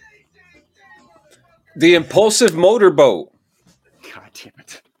 The impulsive motorboat. God damn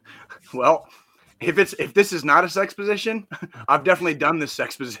it. Well, if this is not a sex position, I've definitely done this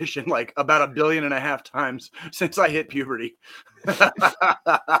sex position like about 1.5 billion times since I hit puberty.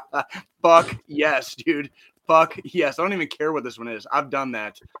 Fuck yes, dude. Fuck yes. I don't even care what this one is. I've done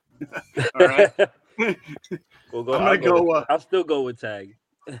that. All right. We'll go, I'm gonna go. I'll still go with tag.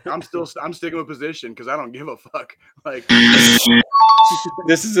 I'm sticking with position because I don't give a fuck. Like,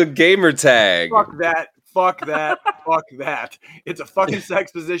 This is a gamer tag. fuck that. Fuck that. Fuck that. It's a fucking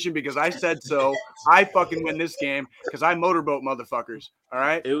sex position because I said so. I fucking win this game because I motorboat motherfuckers. All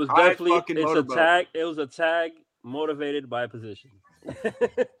right. It was I definitely fucking it's a motorboat. tag. It was a tag motivated by position.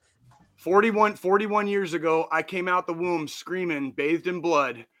 41 years ago, I came out the womb screaming, bathed in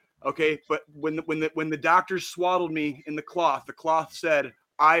blood. Okay, but when the doctors swaddled me in the cloth said,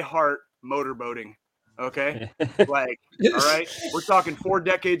 "I heart motorboating." Okay, like, all right, we're talking 4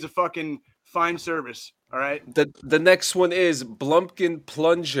 decades of fucking fine service. All right, The next one is Blumpkin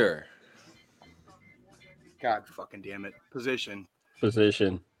Plunger. God fucking damn it, position.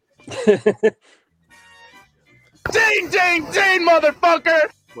 Position. Ding, motherfucker!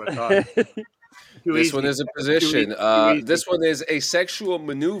 What I thought. Too This easy. one is a position. Too easy. This one is a sexual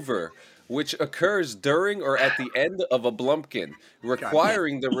maneuver which occurs during or at the end of a blumpkin,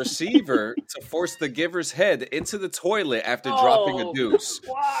 requiring the receiver to force the giver's head into the toilet after dropping a deuce.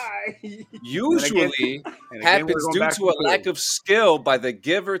 Why? Usually And again, happens we're going due back to a the lack pool. of skill by the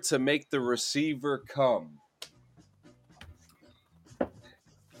giver to make the receiver come.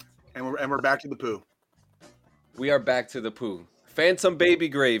 And we're back to the poo. We are back to the poo. Phantom baby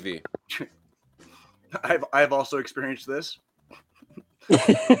gravy. I've also experienced this.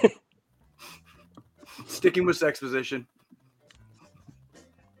 Sticking with sex position.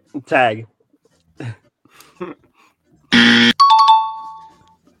 Tag.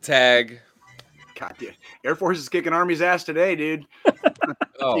 Tag. God damn. Air Force is kicking Army's ass today, dude.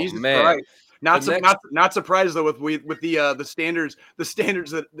 Oh Jesus man. Christ. Not The next- not surprised though with the standards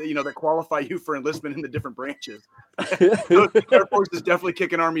that that qualify you for enlistment in the different branches. Air Force is definitely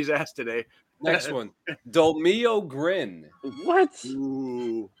kicking Army's ass today. Next one. Dolmio grin. What?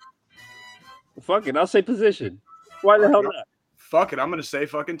 Ooh. Fuck it. I'll say position. Why the hell not? Fuck it, I'm gonna say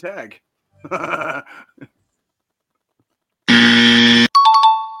fucking tag.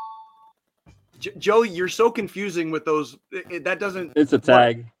 Joe, you're so confusing with those. That doesn't. It's a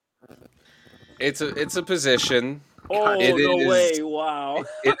tag. It's a position. Oh, It no is- way. Wow.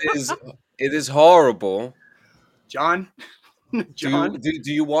 It is horrible. John. John, Do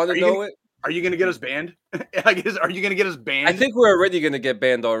you want Are to you know gonna- it? are you gonna get us banned? I guess. Are you gonna get us banned? I think we're already gonna get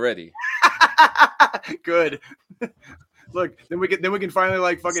banned already. Good. Look, then we can finally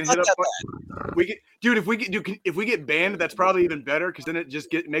like fucking hit up. We get, dude. If we get banned, that's probably even better because then it just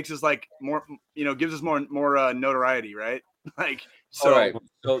makes us like more, gives us more notoriety, right? Like, so All right.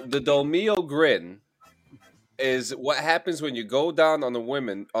 So the Dolmio grin is what happens when you go down on a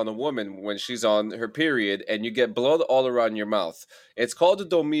woman when she's on her period and you get blood all around your mouth. It's called the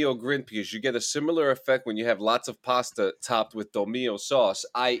Dolmio grin because you get a similar effect when you have lots of pasta topped with Dolmio sauce,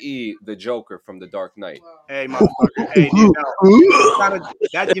 i.e., the Joker from The Dark Knight. Hey, motherfucker. Hey, dude. No.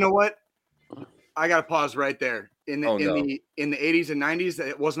 That you know what? I gotta pause right there. In the Oh, no. in the 80s and 90s,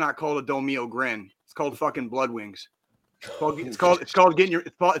 it was not called a Dolmio grin. It's called fucking blood wings. It's called getting your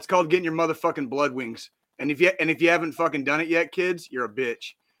motherfucking blood wings. And if you haven't fucking done it yet, kids, you're a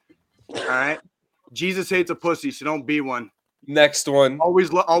bitch. All right. Jesus hates a pussy, so don't be one. Next one.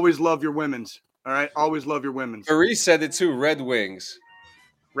 Always love your women's. All right. Always love your women's. Marie said it too. Red Wings.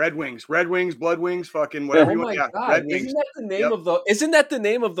 Red wings, blood wings, fucking whatever Oh you my want. Yeah, God! red Isn't wings. that the name Yep. of the? Isn't that the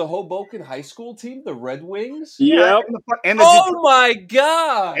name of the Hoboken High School team, the Red Wings? Yep. And the Oh my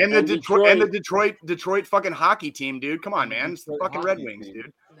God! and the And Detroit fucking hockey team, dude. Come on, man. It's the Detroit fucking Red hockey Wings, team.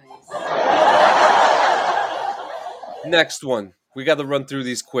 dude. Next one. We got to run through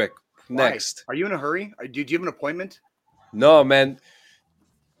these quick. Why? Next. Are you in a hurry? Do you have an appointment? No, man.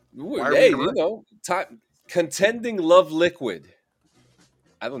 are we Hey, in a rush? time. Contending love liquid.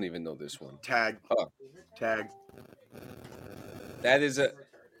 I don't even know this one. Tag. Oh. Tag. That is a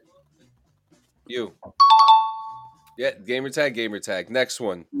you. Yeah, gamer tag. Next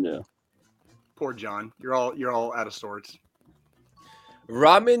one. Yeah. Poor John. You're all out of sorts.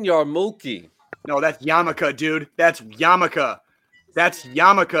 Ramen Yarmulke. No, that's Yamaka, dude. That's Yamaka. That's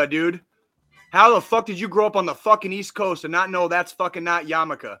Yamaka, dude. How the fuck did you grow up on the fucking East Coast and not know that's fucking not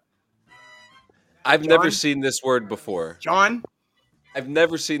Yamaka? I've John? never seen this word before. John, I've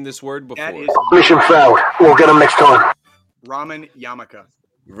never seen this word before. that is Mission failed. We'll get him next time. ramen Yamaka.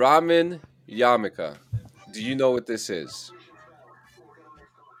 Ramen Yamaka. Do you know what this is?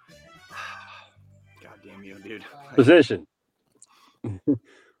 God damn you, dude. Position.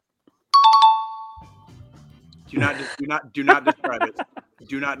 Do not describe it.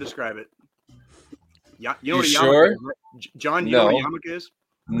 Do not describe it. You know what a You Yamaka sure? is, right? John, do you know what a Yamaka is?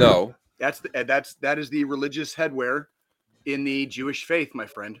 No. That is the religious headwear in the Jewish faith, my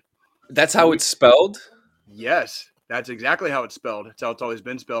friend. That's how it's spelled? Yes, that's exactly how it's spelled. It's how it's always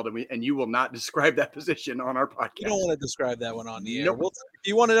been spelled, and you will not describe that position on our podcast. You don't want to describe that one on the air. Nope. If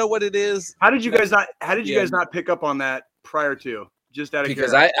you want to know what it is, How did you guys not? How did you Yeah. guys not pick up on that prior to? Just out of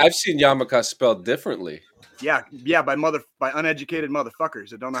Because curiosity. I've seen Yamaka spelled differently. yeah, by uneducated motherfuckers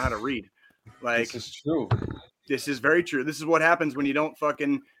that don't know how to read. Like This is true. this is very true. This is what happens when you don't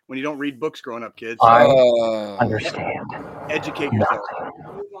read books growing up, kids. Understand. Educate yourselves.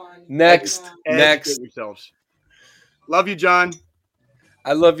 Next. Educate yourselves. Love you, John.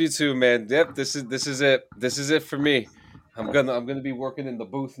 I love you too, man. Yep, this is it. This is it for me. I'm gonna be working in the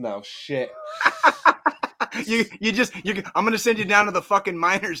booth now. Shit. I'm gonna send you down to the fucking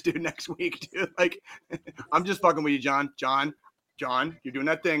miners, dude, next week, dude. Like, I'm just fucking with you, John. John, you're doing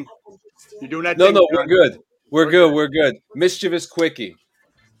that thing. You're doing that No, thing. no, John. we're good. We're good. Mischievous quickie.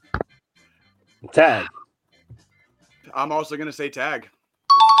 Tag. I'm also gonna say tag.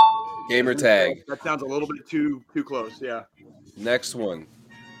 Gamer tag. That sounds a little bit too close. Yeah. Next one.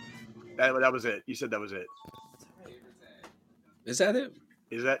 That was it. You said that was it. Is that it?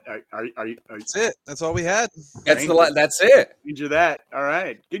 Is that are you That's it. That's all we had. That's that's it. Injure that. All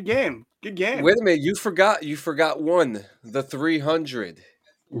right. Good game. Good game. Wait a minute. You forgot one. The 300.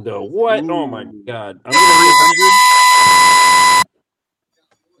 The what? Oh my Ooh. god! I'm gonna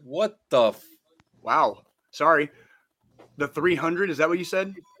What the? Wow. Sorry. The 300, is that what you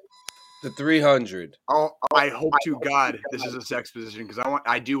said? The 300. I hope to God this is a sex position because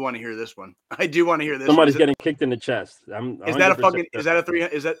I do want to hear this one. I do want to hear this. Somebody's one. getting kicked in the chest. Is that a fucking? Is that a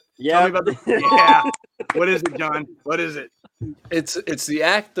 300? Is that? Yeah. Tell me about the, yeah. What is it, John? What is it? It's the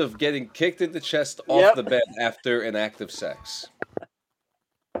act of getting kicked in the chest off Yep. the bed after an act of sex.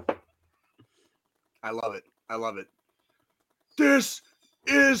 I love it. I love it. This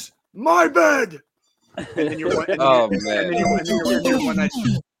is my bed. And then your one. Oh, and man. then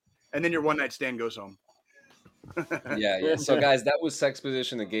your one night stand goes home. Yeah. So, guys, that was Sex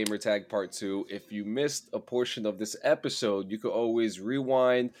Position and Gamer Tag Part 2. If you missed a portion of this episode, you could always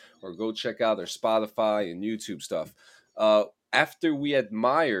rewind or go check out our Spotify and YouTube stuff. After we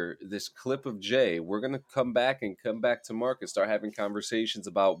admire this clip of Jay, we're going to come back to Mark and start having conversations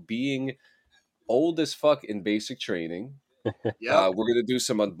about being old as fuck in basic training. Yeah. We're going to do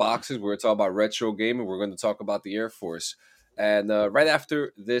some unboxes. We're going to talk about retro gaming. We're going to talk about the Air Force. And right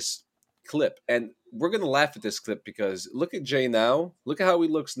after this clip, and we're going to laugh at this clip because look at Jay now. Look at how he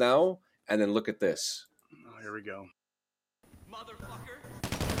looks now. And then look at this. Oh, here we go. Motherfucker.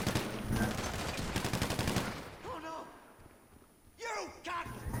 Oh no. You got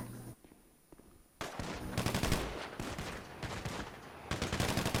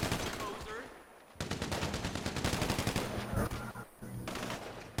poser.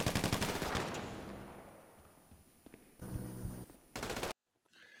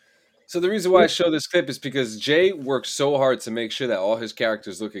 So the reason why I show this clip is because Jay works so hard to make sure that all his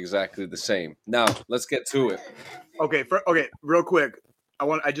characters look exactly the same. Now, let's get to it. Okay, real quick.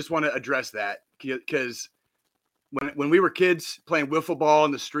 I just want to address that because when we were kids playing wiffle ball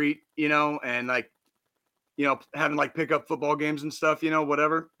in the street, and having like pickup football games and stuff,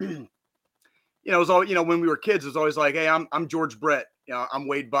 whatever. It was all when we were kids, it was always like, hey, I'm George Brett, I'm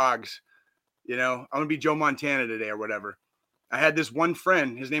Wade Boggs, I'm gonna be Joe Montana today or whatever. I had this one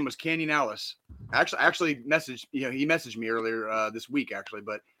friend, his name was Canyon Alice. Actually messaged, he messaged me earlier this week actually,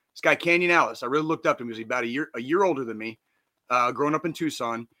 but this guy Canyon Alice, I really looked up to him. He was about a year older than me, growing up in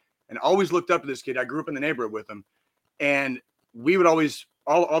Tucson, and always looked up to this kid. I grew up in the neighborhood with him, and we would always,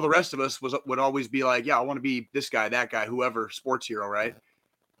 all the rest of us would always be like, yeah, I want to be this guy, that guy, whoever, sports hero, right?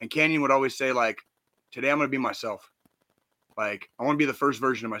 And Canyon would always say like, today I'm going to be myself. Like, I want to be the first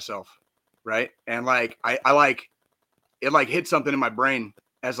version of myself, right? And like, I like, it like hit something in my brain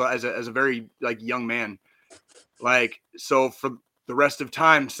as a very like young man. Like, so for the rest of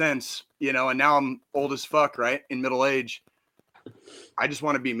time since, and now I'm old as fuck, right? In middle age, I just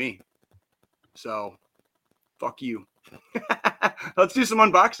want to be me. So fuck you. Let's do some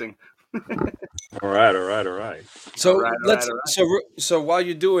unboxing. All right. So All right. So while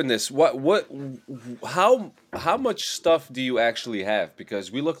you're doing this, how much stuff do you actually have?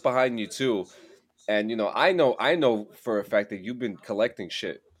 Because we look behind you too, and I know for a fact that you've been collecting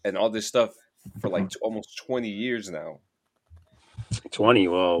shit and all this stuff for like almost 20 years now. 20.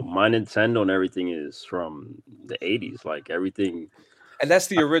 Well, my Nintendo and everything is from the 80s. Like everything. And that's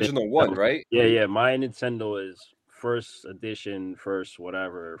the original one, right? Yeah. My Nintendo is first edition, first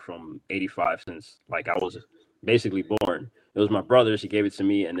whatever from 85 since like I was basically born. It was my brother's. He gave it to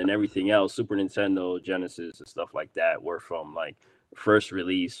me. And then everything else, Super Nintendo, Genesis and stuff like that were from like first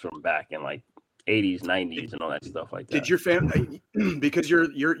release from back in like 80s, 90s and all that stuff like that. Did your family, because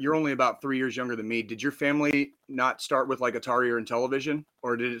you're only about 3 years younger than me, did your family not start with like Atari or Intellivision,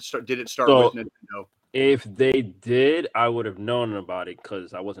 or did it start with Nintendo? If they did, I would have known about it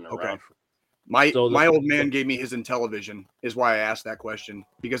because I wasn't around. Okay. My old man gave me his Intellivision, is why I asked that question,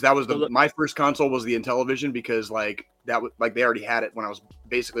 because that was my first console was the Intellivision, because like that was like they already had it when I was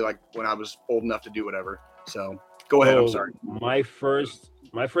basically like when I was old enough to do whatever. So go ahead. I'm sorry.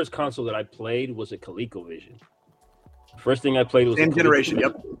 My first console that I played was a ColecoVision. First thing I played was same generation.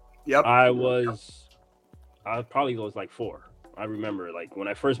 Yep. I probably was like 4. I remember like when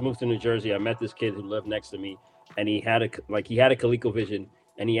I first moved to New Jersey, I met this kid who lived next to me, and he had a ColecoVision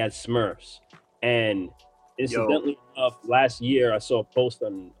and he had Smurfs. And incidentally enough, last year I saw a post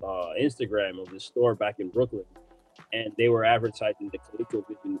on Instagram of this store back in Brooklyn, and they were advertising the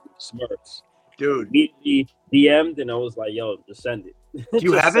ColecoVision Smurfs. Dude, Immediately DM'd, and I was like, "Yo, just send it." Do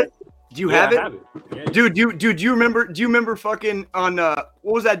you have it? Do you have it? I have it. Yeah. Dude, do you remember fucking on what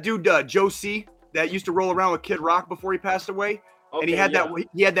was that dude Joe C that used to roll around with Kid Rock before he passed away? And he had that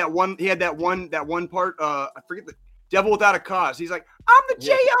one part I forget the Devil Without a Cause. He's like, I'm the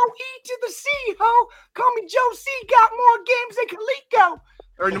J-O-E to the C, ho. Call me Joe C, got more games than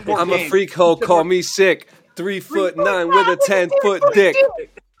Coleco. I'm a freak hoe, call me sick. 3'9" with a 10-foot dick.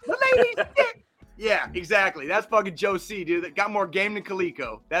 The lady's dick. Yeah, exactly. That's fucking Joe C, dude. That got more game than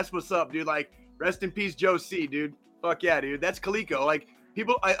Coleco. That's what's up, dude. Like, rest in peace, Joe C, dude. Fuck yeah, dude. That's Coleco. Like,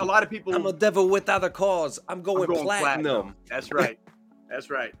 a lot of people. I'm a devil without a cause. I'm going platinum. That's right. That's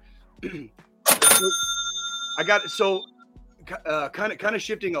right. I got so kind of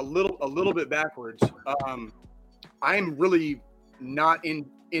shifting a little bit backwards. I'm really not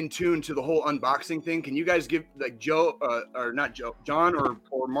in tune to the whole unboxing thing. Can you guys give like Joe or not Joe, John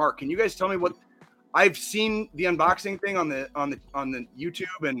or Mark? Can you guys tell me what I've seen the unboxing thing on the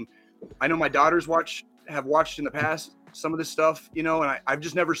YouTube, and I know my daughters have watched in the past some of this stuff, you know, and I've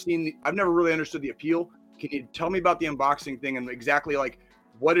just never I've never really understood the appeal. Can you tell me about the unboxing thing and exactly like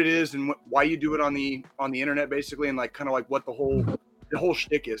what it is and why you do it on the internet basically, and like kind of like what the whole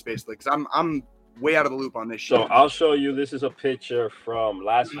shtick is basically? Because I'm way out of the loop on this shit. So I'll show you. This is a picture from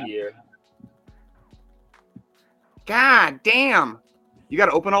last year. God damn! You got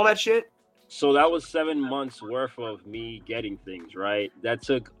to open all that shit. So that was 7 months worth of me getting things, right? That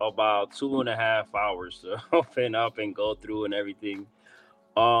took about 2.5 hours to open up and go through and everything.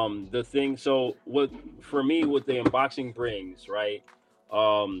 The thing, so what for me, what the unboxing brings, right?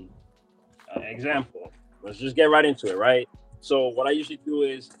 Example, let's just get right into it, right? So what I usually do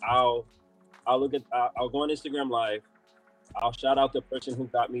is I'll go on Instagram Live. I'll shout out the person who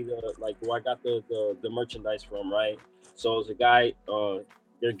got me who I got the merchandise from, right? So it's a guy,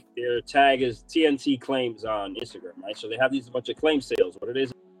 their tag is TNT Claims on Instagram, right? So they have these bunch of claim sales. What it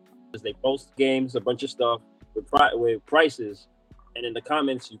is they post games, a bunch of stuff with prices, and in the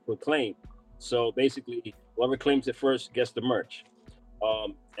comments you put claim. So basically, whoever claims it first gets the merch.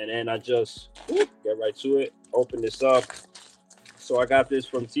 And then I just get right to it, open this up. So I got this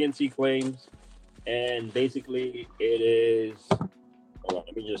from TNT Claims, and basically it is, hold on,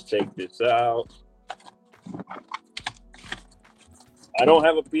 let me just take this out. I don't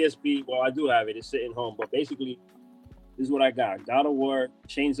have a PSP. Well, I do have it. It's sitting home. But basically, this is what I got. God of War,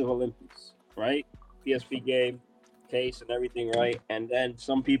 Chains of Olympus, right? PSP game, case and everything, right? And then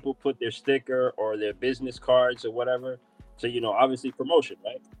some people put their sticker or their business cards or whatever. So, you know, obviously promotion,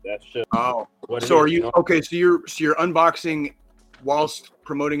 right? That's just what it so is, are you, know? okay, so you're unboxing whilst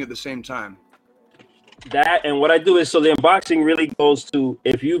promoting at the same time. That, and what I do is, so the unboxing really goes to,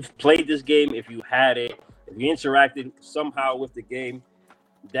 if you've played this game, if you had it, if you interacted somehow with the game,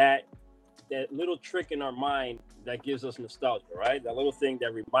 that little trick in our mind that gives us nostalgia, right? That little thing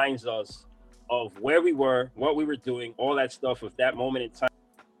that reminds us of where we were, what we were doing, all that stuff of that moment in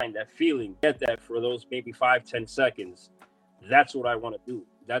time, that feeling, get that for those maybe 5-10 seconds. That's what I want to do.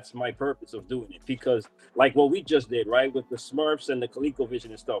 That's my purpose of doing it, because like what we just did, right, with the Smurfs and the ColecoVision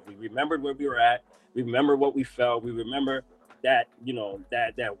and stuff, we remembered where we were at, we remember what we felt, we remember that, you know,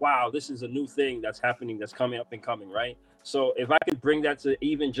 that wow, this is a new thing that's happening, that's coming up and coming, right? So if I could bring that to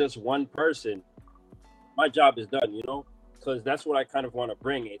even just one person, my job is done, you know, because that's what I kind of want to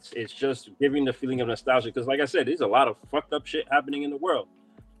bring. It's just giving the feeling of nostalgia, because like I said, there's a lot of fucked up shit happening in the world.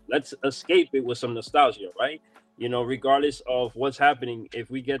 Let's escape it with some nostalgia, right? You know, regardless of what's happening, if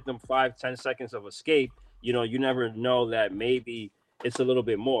we get them 5-10 seconds of escape, you know, you never know that maybe it's a little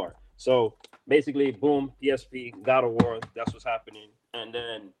bit more. So basically, boom, PSP, God of War, that's what's happening. And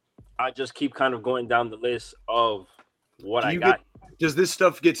then I just keep kind of going down the list of what I got. Does this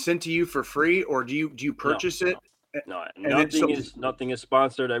stuff get sent to you for free, or do you purchase it? No, nothing is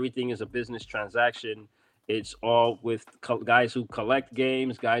sponsored. Everything is a business transaction. It's all with guys who collect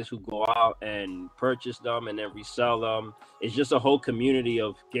games, guys who go out and purchase them and then resell them. It's just a whole community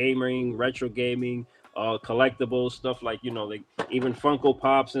of gaming, retro gaming, collectibles, stuff like, you know, like even Funko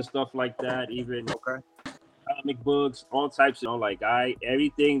Pops and stuff like that, even comic books, all types of, you know, like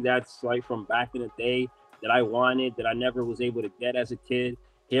everything that's like from back in the day that I wanted, that I never was able to get as a kid.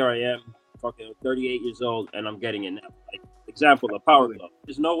 Here I am, fucking 38 years old, and I'm getting it now. Like, example, the Power Glove.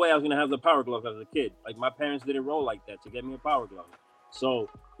 There's no way I was gonna have the Power Glove as a kid. Like, my parents didn't roll like that to get me a Power Glove. So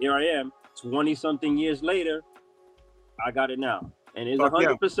here I am, 20-something years later, I got it now. And it's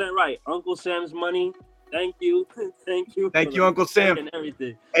 100% right. Uncle Sam's money. Thank you. Thank you, Uncle Sam. And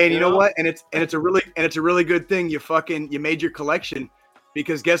everything. And you know what? And it's a really good thing you made your collection,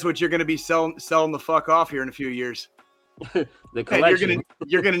 because guess what? You're gonna be selling the fuck off here in a few years. The collection. And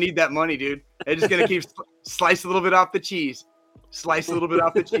you're gonna need that money, dude. They're just gonna keep slice a little bit off the cheese. Slice a little bit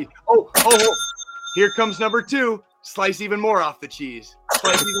off the cheese. Oh, here comes number 2. Slice even more off the cheese.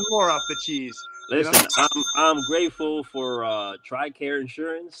 Slice even more off the cheese. Listen, I'm grateful for TRICARE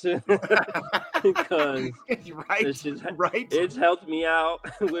insurance because it's helped me out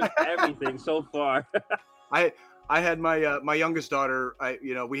with everything so far. I had my youngest daughter.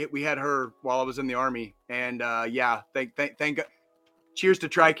 We had her while I was in the Army, and thank God. Cheers to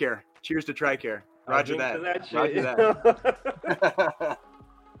TRICARE. Cheers to TRICARE. Roger that. Roger that.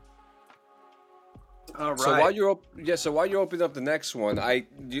 All right. So while you're opening up the next one, one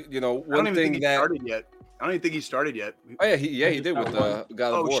thing that started yet. I don't even think he started yet. Oh yeah, he did with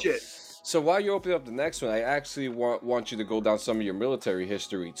God of War. Oh shit. So while you're opening up the next one, I actually want you to go down some of your military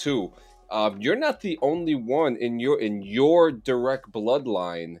history too. You're not the only one in your direct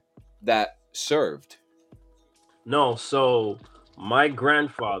bloodline that served. No, so my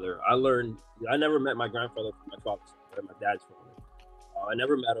grandfather, I never met my grandfather from my father's side, my dad's father. I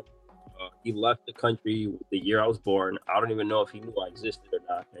never met him. He left the country the year I was born. I don't even know if he knew I existed or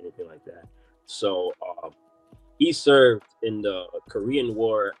not, anything like that. So he served in the Korean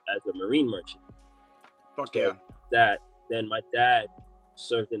War as a Marine merchant. Fuck yeah. Then my dad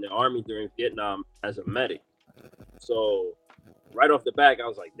served in the Army during Vietnam as a medic. So right off the bat, I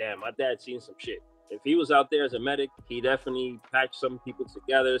was like, damn, my dad's seen some shit. If he was out there as a medic, he definitely patched some people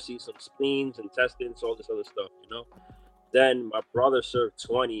together, see some spleens, intestines, all this other stuff, you know? Then my brother served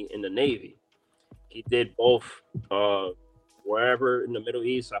 20 in the Navy. He did both wherever in the Middle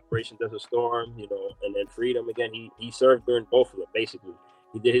East, Operation Desert Storm, you know, and then Freedom again. He served during both of them, basically.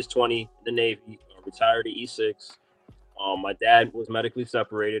 He did his 20 in the Navy, retired at E6. My dad was medically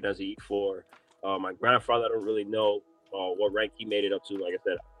separated as a E4. My grandfather, I don't really know what rank he made it up to. Like I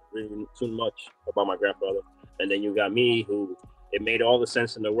said, really too much about my grandfather. And then you got me, who it made all the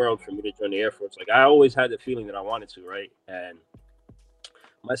sense in the world for me to join the Air Force. Like I always had the feeling that I wanted to, right? And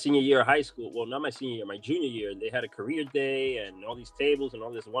my senior year of high school, well, not my senior year, my junior year, they had a career day and all these tables and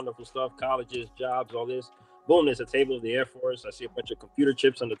all this wonderful stuff, colleges, jobs, all this. Boom, there's a table of the Air Force. I see a bunch of computer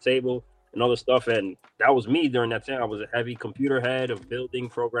chips on the table and all this stuff. And that was me during that time. I was a heavy computer head of building,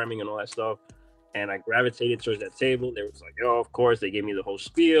 programming, and all that stuff. And I gravitated towards that table. They was like, yo, of course. They gave me the whole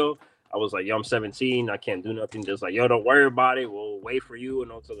spiel. I was like, yo, I'm 17. I can't do nothing. Just like, yo, don't worry about it. We'll wait for you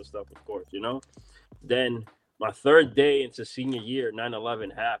and all this other stuff, of course, you know? Then my third day into senior year,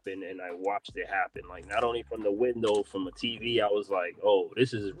 9/11 happened, and I watched it happen. Like, not only from the window, from a TV, I was like, oh,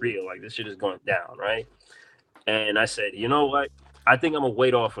 this is real. Like, this shit is going down, right? And I said, you know what? I think I'm going to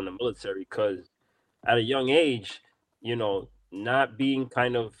wait off from the military because at a young age, you know, not being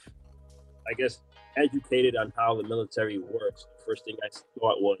kind of, I guess, educated on how the military works. The first thing I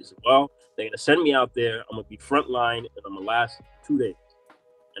thought was, well, they're going to send me out there. I'm going to be frontline, and I'm going to last 2 days.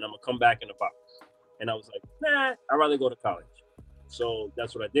 And I'm going to come back in a box. And I was like, nah, I'd rather go to college. So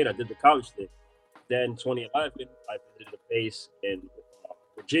that's what I did. I did the college thing. Then 2011, I visited a base in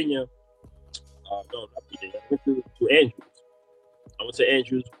Virginia. No, not Virginia. I went to Andrews. I went to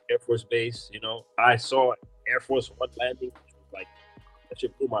Andrews Air Force Base. You know, I saw Air Force One landing, which was like, that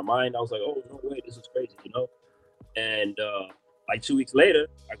shit blew my mind. I was like, oh, no way, this is crazy, you know? And like 2 weeks later,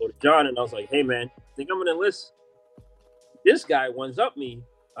 I go to John and I was like, hey, man, I think I'm going to enlist. This guy ones up me.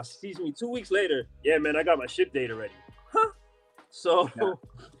 Sees me 2 weeks later. Yeah, man, I got my ship date already. Huh? So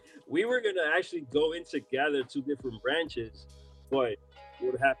we were going to actually go in together, 2 different branches. But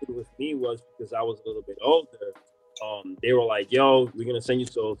what happened with me was because I was a little bit older, they were like, yo, we're going to send you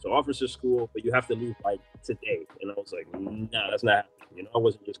to officer school, but you have to leave by today. And I was like, nah, that's not happening. You know, I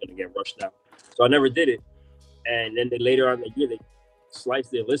wasn't just going to get rushed out. So I never did it. And then later on in the year, they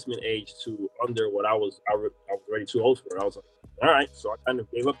sliced the enlistment age to under what I was already too old for. I was like, all right. So I kind of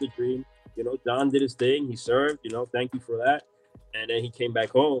gave up the dream. You know, John did his thing. He served, you know, thank you for that. And then he came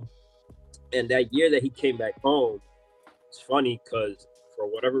back home. And that year that he came back home, it's funny because for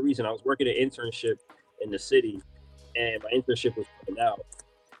whatever reason, I was working an internship in the city and my internship was coming out.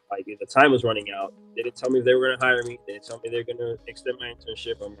 Like the time was running out. They didn't tell me if they were going to hire me. They didn't tell me they're going to extend my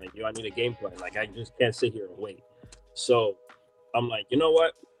internship. I'm like, yo, I need a game plan. Like, I just can't sit here and wait. So I'm like, you know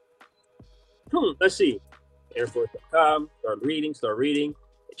what? Let's see. Airforce.com, start reading.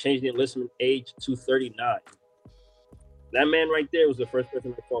 They changed the enlistment age to 39. That man right there was the first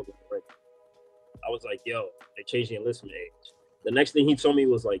person I called. Right? I was like, yo, they changed the enlistment age. The next thing he told me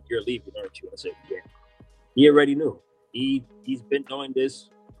was like, you're leaving, aren't you? I said, yeah. He already knew. He's been doing this.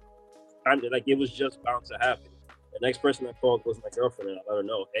 Like it was just bound to happen. The next person I called was my girlfriend, and I let her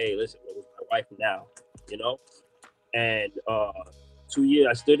know, hey, listen, it was my wife now, you know? And 2 years,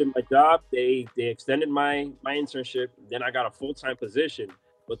 I stood in my job. They extended my internship. Then I got a full-time position.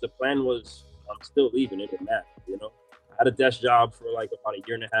 But the plan was, I'm still leaving. It didn't matter, you know? had a desk job for like about a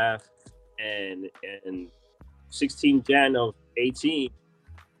year and a half, and 16 Jan of 18,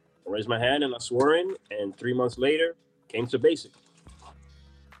 I raised my hand and I swore in, and 3 months later came to basic.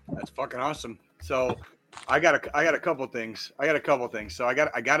 That's fucking awesome. So I got a couple things. So I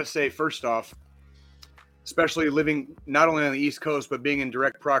got to say, first off, especially living not only on the East Coast, but being in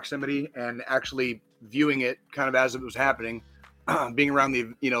direct proximity and actually viewing it kind of as it was happening, being around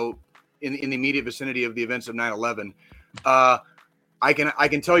the, you know, in the immediate vicinity of the events of 9/11, I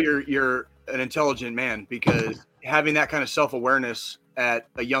can tell you're an intelligent man, because having that kind of self-awareness at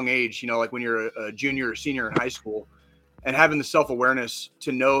a young age, you know, like when you're a junior or senior in high school, and having the self-awareness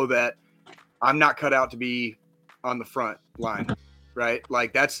to know that I'm not cut out to be on the front line, right?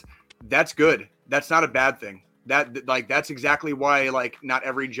 Like that's good. That's not a bad thing. That's exactly why, like, not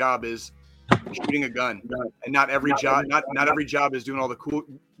every job is shooting a gun, and not every job is doing all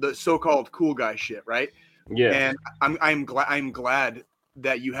the so-called cool guy shit, right? Yeah. And I'm glad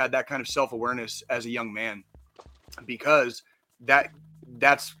that you had that kind of self-awareness as a young man, because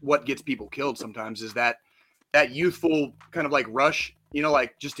that's what gets people killed sometimes, is that youthful kind of like rush, you know,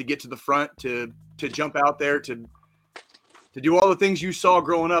 like just to get to the front, to jump out there, to do all the things you saw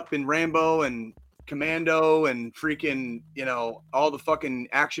growing up in Rambo and Commando and freaking, you know, all the fucking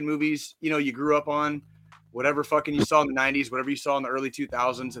action movies, you know, you grew up on, whatever fucking you saw in the 90s, whatever you saw in the early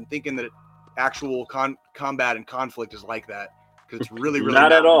 2000s, and thinking that actual combat and conflict is like that, because it's really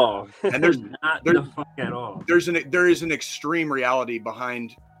not at all. And there's not the fuck at all. There is an extreme reality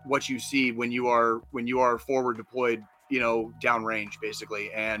behind what you see when you are forward deployed, you know, downrange,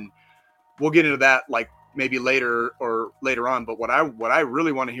 basically. And we'll get into that like maybe later on. But what I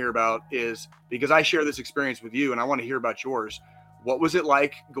really want to hear about is, because I share this experience with you and I want to hear about yours. What was it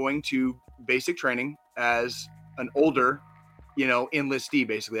like going to basic training as an older, you know, enlistee,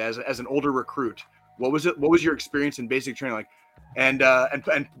 basically, as an older recruit? What was your experience in basic training like? And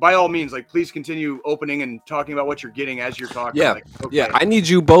by all means, like, please continue opening and talking about what you're getting as you're talking. Yeah, like, okay. yeah. I need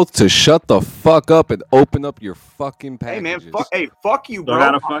you both to shut the fuck up and open up your fucking packages. Hey man, fuck you, bro.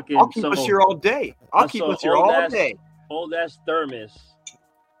 I'll keep us here all day. Old ass thermos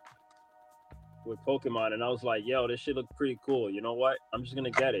with Pokemon, and I was like, yo, this shit look pretty cool. You know what? I'm just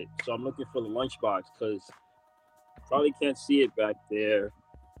gonna get it. So I'm looking for the lunchbox, because probably can't see it back there.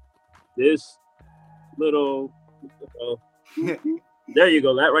 This little. There you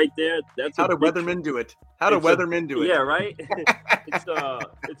go. That right there. That's how do weathermen do it? Yeah, right. It's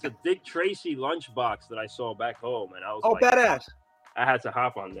a Dick Tracy lunchbox that I saw back home, and I was like, badass. I had to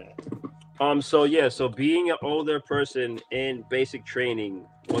hop on that. So being an older person in basic training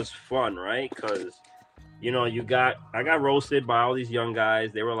was fun, right? Because, you know, I got roasted by all these young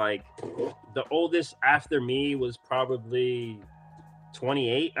guys. They were like, the oldest after me was probably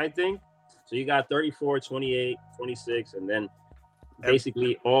 28, I think. So you got 34, 28, 26, and then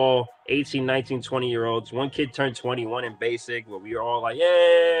basically all 18, 19, 20-year-olds. One kid turned 21 in basic, where we were all like,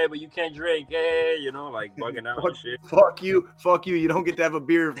 yeah, but you can't drink, yeah, you know, like bugging out and shit. Fuck you. You don't get to have a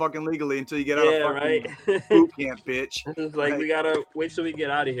beer fucking legally until you get out of fucking boot camp, bitch. It's like, we gotta wait till we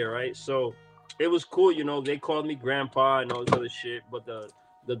get out of here, right? So it was cool, you know, they called me grandpa and all this other shit, but the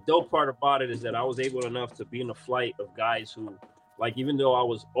dope part about it is that I was able enough to be in a flight of guys who, like, even though I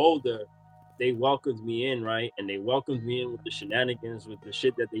was older, they welcomed me in, right? And they welcomed me in with the shenanigans, with the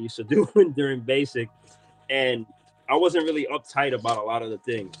shit that they used to do during basic. And I wasn't really uptight about a lot of the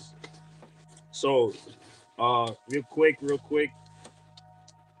things. So, real quick,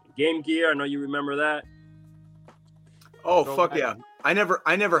 Game Gear, I know you remember that. Oh, fuck yeah. I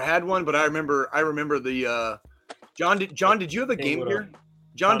never had one, but I remember the John, did you have a Game Gear?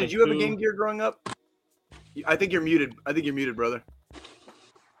 John, did you have a Game Gear growing up? I think you're muted, brother.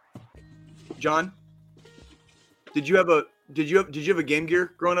 John, did you have a Game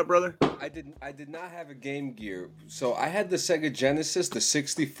Gear growing up, brother? I did not have a Game Gear. So I had the Sega Genesis, the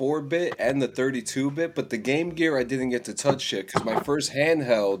 64-bit and the 32-bit, but the Game Gear I didn't get to touch yet, because my first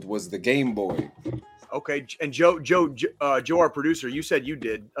handheld was the Game Boy. Okay, and Joe, our producer, you said you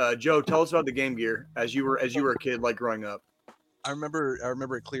did. Joe, tell us about the Game Gear as you were a kid, like, growing up. I remember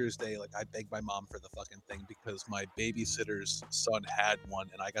it clear as day. Like, I begged my mom for the fucking thing because my babysitter's son had one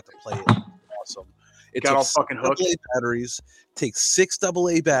and I got to play it. Awesome. It got all fucking hooked. Batteries, takes 6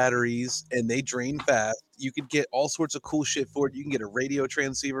 AA batteries, and they drain fast. You could get all sorts of cool shit for it. You can get a radio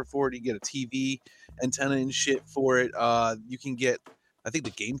transceiver for it. You can get a TV antenna and shit for it. You can get, I think,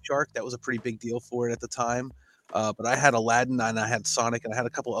 the Game Shark. That was a pretty big deal for it at the time. But I had Aladdin and I had Sonic and I had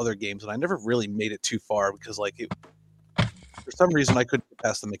a couple other games, and I never really made it too far because, like, for some reason I couldn't get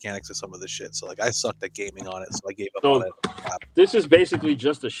past the mechanics of some of this shit. So, like, I sucked at gaming on it, so I gave up on it. This is basically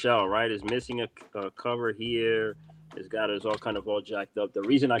just a shell, right? It's missing a cover here. It's got us all kind of all jacked up. The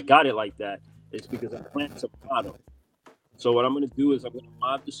reason I got it like that is because I plan to mod them. So what I'm going to do is I'm going to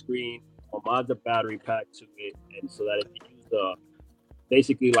mod the screen, I'll mod the battery pack to it, and so that it can use the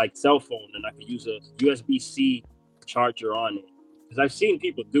basically like cell phone, and I can use a USB-C charger on it. Because I've seen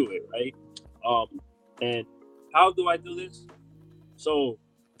people do it, right? And how do I do this? So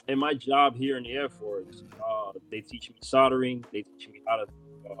in my job here in the Air Force, they teach me soldering, they teach me how to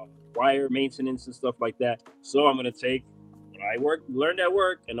wire maintenance and stuff like that. So I'm gonna take what I learned at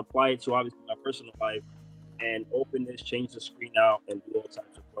work and apply it to obviously my personal life, and open this, change the screen out, and do all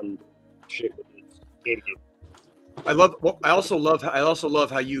types of fun shit with this. I also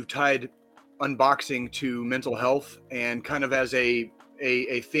love how you've tied unboxing to mental health and kind of as a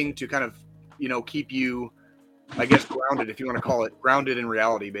thing to kind of, you know, keep you, I guess, grounded, if you want to call it, grounded in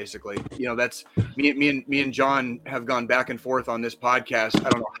reality, basically. You know, that's me and John have gone back and forth on this podcast, I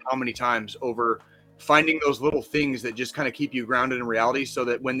don't know how many times, over finding those little things that just kind of keep you grounded in reality, so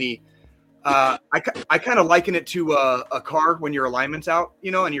that when the I kind of liken it to a car when your alignment's out,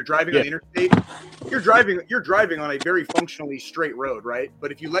 you know, and you're driving on the interstate. You're driving on a very functionally straight road, right?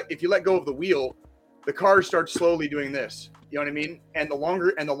 But if you let go of the wheel, the car starts slowly doing this. You know what I mean? And the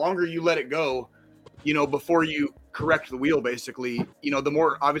longer you let it go, you know, before you correct the wheel, basically, you know, the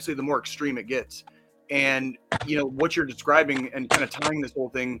more extreme it gets. And you know what you're describing and kind of tying this whole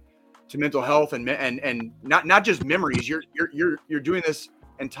thing to mental health and not just memories. You're doing this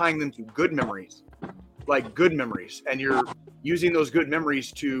and tying them to good memories, and you're using those good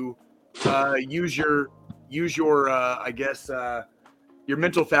memories to use your I guess your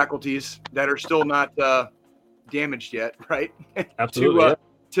mental faculties that are still not damaged yet, right? Absolutely.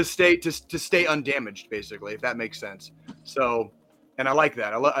 to stay undamaged, basically, if that makes sense. So, and I like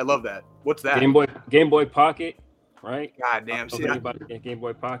that. I love that. What's that? Game Boy Pocket, right? God damn. See, Game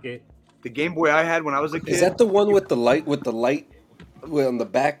Boy Pocket. The Game Boy I had when I was a kid. Is that the one with the light? On the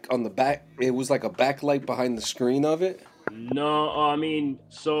back, it was like a backlight behind the screen of it. No, I mean,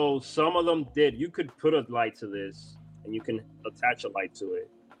 so some of them did. You could put a light to this, and you can attach a light to it.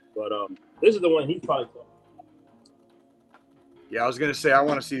 But this is the one he's probably talking. Yeah, I was gonna say I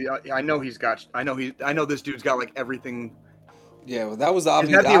want to see. I know this dude's got like everything. Yeah, well, that was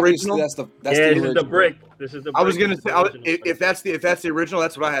obvious. Is that the original? That's the this is the brick. This is the. I was gonna say if that's the original,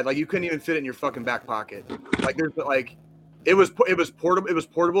 that's what I had. Like, you couldn't even fit it in your fucking back pocket. Like, there's like. It was portable. It was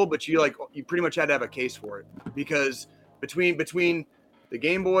portable, but you pretty much had to have a case for it, because between the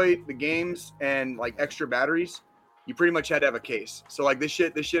Game Boy, the games, and like extra batteries, you pretty much had to have a case. So like this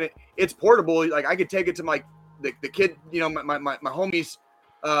shit, it's portable. Like, I could take it to the kid, you know, my homies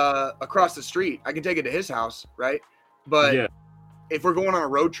across the street. I can take it to his house, right? But yeah, if we're going on a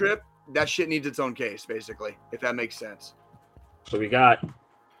road trip, that shit needs its own case, basically, if that makes sense. So we got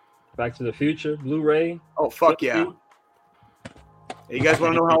Back to the Future Blu-ray. Oh fuck yeah! You guys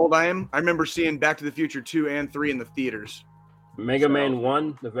want to know how old I am? I remember seeing Back to the Future 2 and 3 in the theaters. Mega Man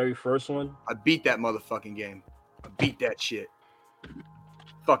 1, the very first one. I beat that motherfucking game. I beat that shit.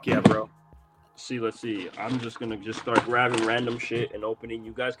 Fuck yeah, bro. Let's see. I'm just going to start grabbing random shit and opening.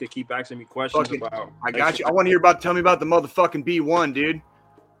 You guys could keep asking me questions about. I got you. I want to hear tell me about the motherfucking B1, dude.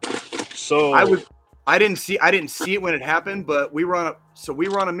 So I didn't see it when it happened, but we were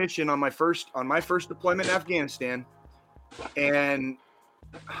on a mission on my first deployment in Afghanistan. And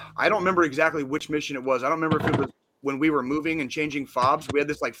I don't remember exactly which mission it was. I don't remember if it was when we were moving and changing fobs. We had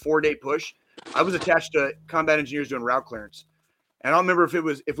this like 4-day push. I was attached to combat engineers doing route clearance. And I don't remember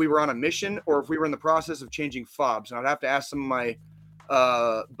if we were on a mission or if we were in the process of changing fobs. And I'd have to ask some of my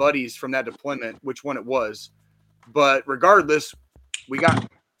buddies from that deployment which one it was. But regardless, we got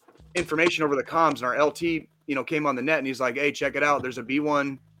information over the comms, and our LT, you know, came on the net, and he's like, "Hey, check it out. There's a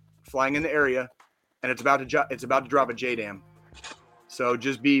B1 flying in the area, and it's about to drop a JDAM. So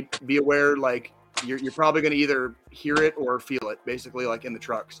just be aware. Like, you're probably going to either hear it or feel it, basically, like in the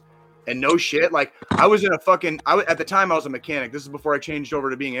trucks." And no shit, like at the time I was a mechanic. This is before I changed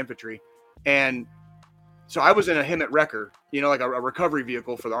over to being infantry, and so I was in a Hemet Wrecker, you know, like a recovery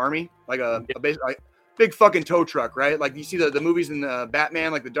vehicle for the Army, like a big fucking tow truck, right? Like you see the movies in the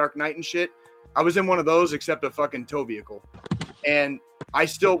Batman, like the Dark Knight and shit. I was in one of those, except a fucking tow vehicle. And I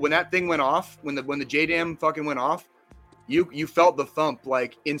still, when that thing went off, when the JDAM fucking went off, you felt the thump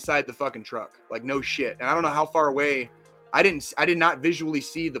like inside the fucking truck, like no shit. And I don't know how far away. I did not visually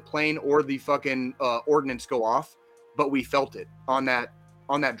see the plane or the fucking ordnance go off, but we felt it on that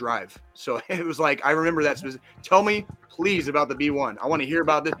drive. So it was like, I remember that. Tell me, please, about the B1. I want to hear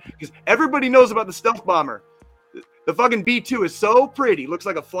about this, because everybody knows about the stealth bomber. The fucking B2 is so pretty, looks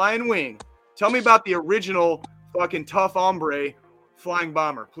like a flying wing. Tell me about the original fucking tough hombre flying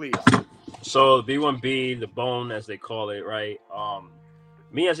bomber, please. So B1B, the bone as they call it, right?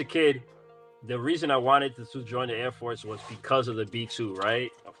 Me as a kid, the reason I wanted to join the Air Force was because of the B2, right?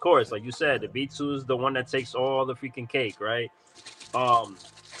 Of course, like you said, the B2 is the one that takes all the freaking cake, right?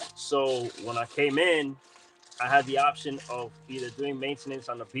 So when I came in, I had the option of either doing maintenance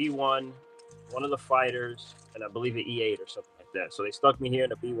on the B1, one of the fighters, and I believe the E8 or something like that. So they stuck me here in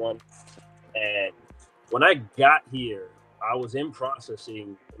the B1. And when I got here, I was in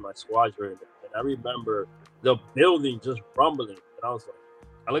processing in my squadron. And I remember the building just rumbling. And I was like,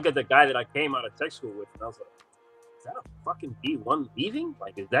 I look at the guy that I came out of tech school with, and I was like, is that a fucking B1 leaving?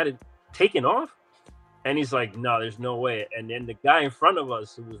 Like, is that taking off? And he's like, no, there's no way. And then the guy in front of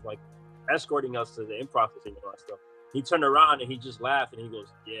us who was like escorting us to the in-processing and all that stuff, he turned around and he just laughed and he goes,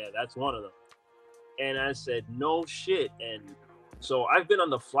 yeah, that's one of them. And I said, no shit. And so I've been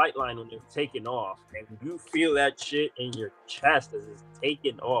on the flight line when they're taking off, and you feel that shit in your chest as it's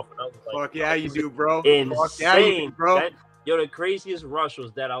taking off. And I was like, fuck yeah, you do, bro. Insane, fuck yeah, you do, bro. The craziest rush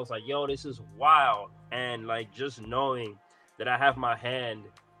was that I was like, yo, this is wild. And like just knowing that I have my hand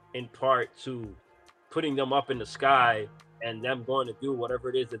in part to putting them up in the sky and them going to do whatever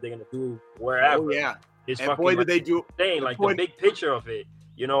it is that they're going to do wherever. Oh, yeah. It's and fucking boy, did they do insane. Like the big picture of it,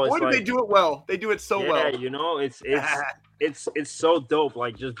 you know, it's boy, like, did they do it well. They do it so well. Yeah, you know, it's so dope.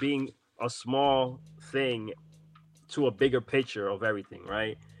 Like just being a small thing to a bigger picture of everything,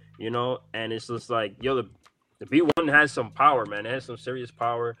 right? You know, and it's just like, yo, the B1 has some power, man. It has some serious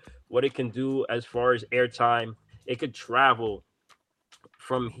power. What it can do as far as airtime, it could travel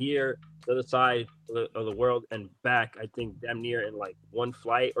from here to the side of the world and back, I think damn near in like one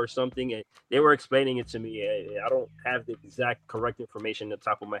flight or something. And they were explaining it to me. I don't have the exact correct information at the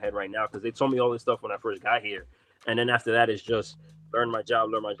top of my head right now because they told me all this stuff when I first got here. And then after that, it's just learn my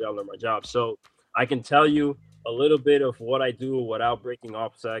job. So I can tell you a little bit of what I do without breaking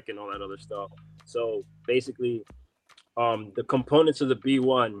OPSEC and all that other stuff. So basically, the components of the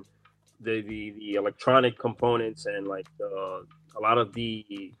B1, the electronic components and like a lot of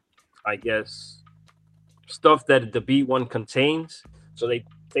the, I guess, stuff that the B1 contains. So they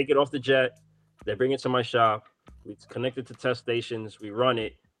take it off the jet, they bring it to my shop, we connect it to test stations, we run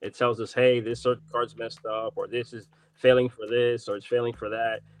it. It tells us, hey, this circuit card's messed up, or this is failing for this, or it's failing for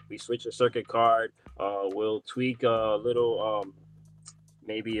that. We switch a circuit card. We'll tweak a little,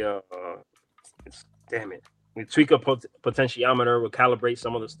 we tweak a potentiometer. We'll calibrate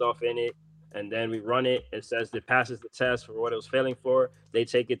some of the stuff in it, and then we run it. It says it passes the test for what it was failing for. They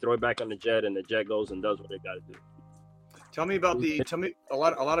take it, throw it back on the jet, and the jet goes and does what it got to do. Tell me a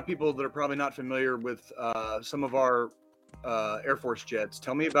lot of people that are probably not familiar with some of our Air Force jets.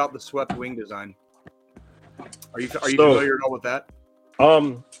 Tell me about the swept wing design. Are you familiar at all with that?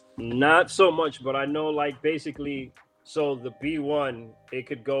 Not so much, but I know like basically, so the B1, it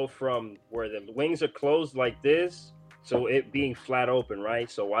could go from where the wings are closed like this, so it being flat open,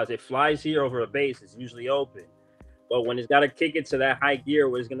 right? So as it flies here over a base, it's usually open. But when it's got to kick it to that high gear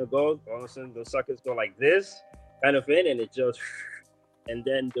where it's going to go, all of a sudden the suckers go like this, kind of in, and it just, and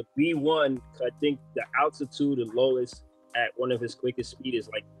then the B1, I think the altitude, the lowest at one of his quickest speed is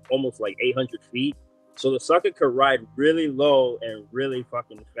like almost like 800 feet. So the sucker could ride really low and really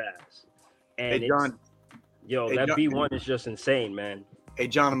fucking fast. And hey, John. That B1 is just insane, man. Hey,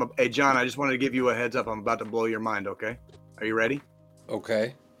 John, I just wanted to give you a heads up. I'm about to blow your mind, okay? Are you ready?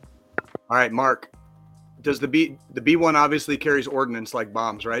 Okay. All right, Mark. Does the B1 obviously carries ordnance like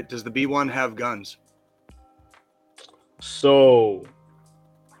bombs, right? Does the B1 have guns? So,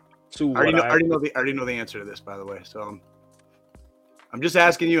 I already know the answer to this, by the way. So I'm just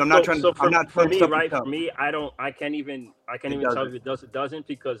asking you. I'm not trying to. I'm not for me, right? For me, I can't even tell you it does. It doesn't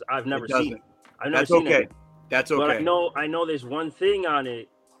because I've never seen it. I've never seen it. That's okay. But I know there's one thing on it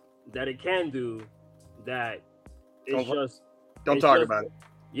that it can do that is don't talk about it.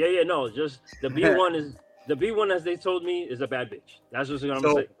 Yeah, no, just the B1 is the B1 as they told me is a bad bitch. That's just what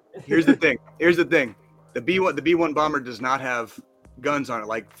I'm saying. Here's the thing. The B1 bomber does not have guns on it,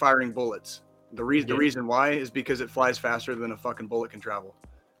 like firing bullets. The reason why is because it flies faster than a fucking bullet can travel.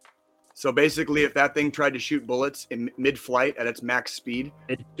 So basically, if that thing tried to shoot bullets in mid-flight at its max speed,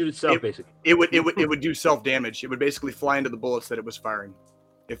 it shoots itself. Basically, it would do self-damage. It would basically fly into the bullets that it was firing,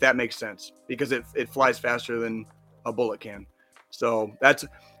 if that makes sense, because it flies faster than a bullet can. So that's.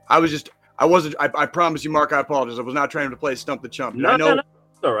 I promise you, Mark. I apologize. I was not trying to play Stump the Chump. No.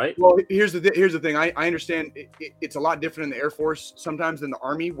 All right. Well, here's the thing. I understand it's a lot different in the Air Force sometimes than the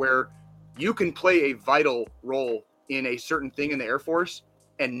Army, where you can play a vital role in a certain thing in the Air Force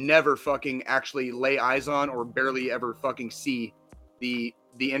and never fucking actually lay eyes on or barely ever fucking see the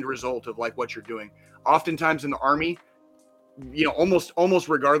end result of like what you're doing. Oftentimes in the Army, almost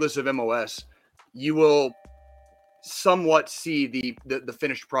regardless of MOS, you will somewhat see the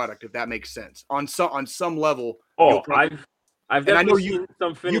finished product, if that makes sense. On some level. Oh, I've definitely seen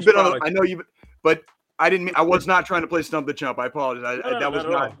some finished product. I know you, but I was not trying to play Stump the Chump. I apologize. That was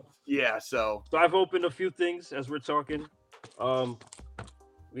not. Yeah. So I've opened a few things as we're talking.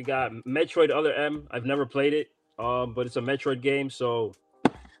 We got Metroid Other M. I've never played it, but it's a Metroid game, so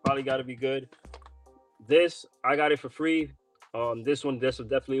probably got to be good. This I got it for free. This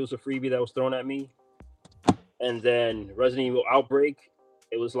definitely was a freebie that was thrown at me. And then Resident Evil Outbreak.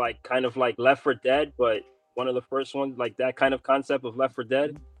 It was like kind of like Left 4 Dead, but one of the first ones, like that kind of concept of Left 4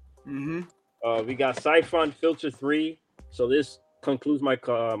 Dead. Mm-hmm. We got Siphon Filter 3. So this concludes my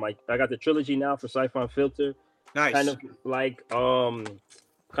I got the trilogy now for Siphon Filter. Nice. Kind of like Classic.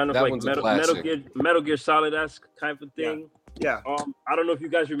 Metal Gear Solid-esque type of thing. Yeah. I don't know if you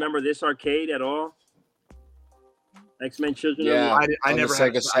guys remember this arcade at all. X-Men Children. Yeah. I on never the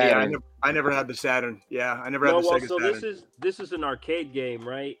had Sega Saturn. I never had the Saturn. Yeah, I never had the Sega Saturn. So this is an arcade game,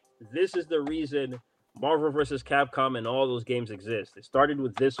 right? This is the reason Marvel vs. Capcom and all those games exist. It started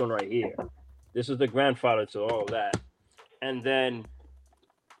with this one right here. This is the grandfather to all of that. And then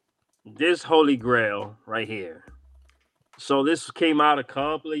this Holy Grail right here. So this came out a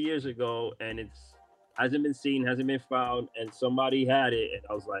couple of years ago, and it's hasn't been seen, hasn't been found, and somebody had it, and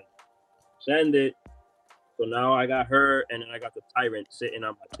I was like, send it. So now I got her, and then I got the Tyrant sitting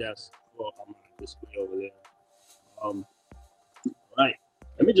on my desk. Well, on my display over there. Right.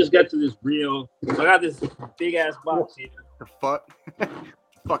 Let me just get to this real. So I got this big ass box here. The fuck? The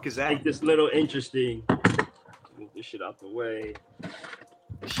fuck is that? Make this little interesting. Move this shit out the way.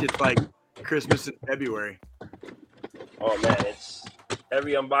 Shit's like Christmas in February. Oh man, it's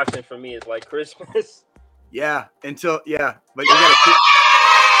every unboxing for me is like Christmas. Yeah, but you gotta keep.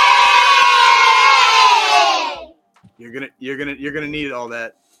 You're gonna need all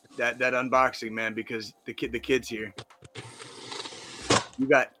that unboxing, man, because the kids here. You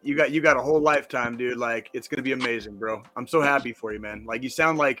got a whole lifetime, dude. Like, it's gonna be amazing, bro. I'm so happy for you, man. Like, you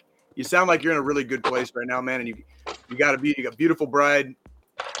sound like you're in a really good place right now, man. And you got a beautiful bride,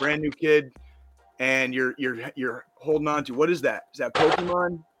 brand new kid, and you're holding on to, what is that? Is that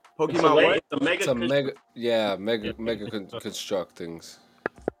Pokemon? What? Mega Construct things.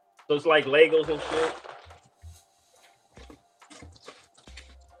 So it's like Legos and shit.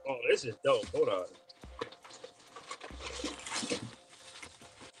 Oh, this is dope. Hold on.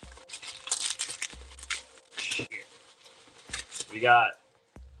 Shit. We got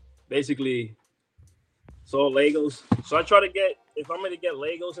basically it's all Legos. So I try to get, if I'm going to get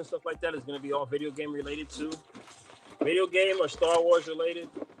Legos and stuff like that, it's going to be all video game related too. Video game or Star Wars related.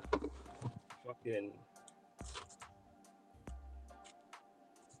 Fucking.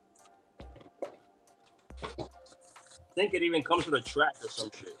 I think it even comes with a track or some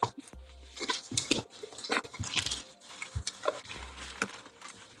shit.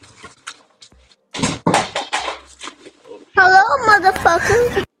 Hello,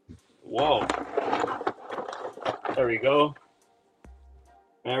 motherfucker. Whoa. There we go.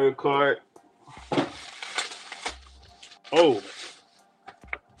 Mario Kart. Oh.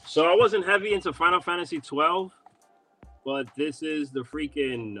 So I wasn't heavy into Final Fantasy 12, but this is the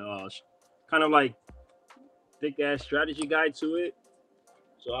freaking kind of like thick ass strategy guide to it.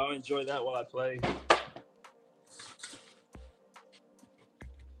 So I'll enjoy that while I play.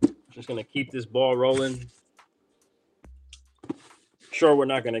 Just gonna keep this ball rolling. Sure, we're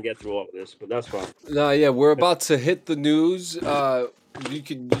not gonna get through all of this, but that's fine. No, yeah, we're about to hit the news. You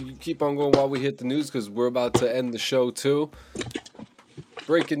can keep on going while we hit the news because we're about to end the show too.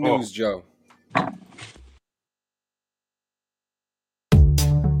 Breaking news, Joe.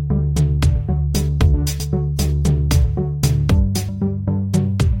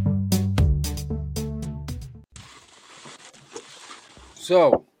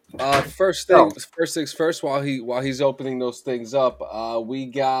 So, first things first. While he's opening those things up, we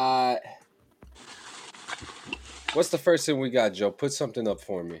got. What's the first thing we got, Joe? Put something up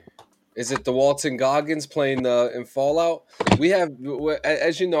for me. Is it the Walton Goggins playing in Fallout? We have,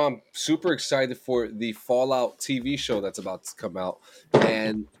 as you know, I'm super excited for the Fallout TV show that's about to come out,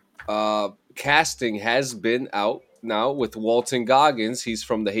 and casting has been out now with Walton Goggins. He's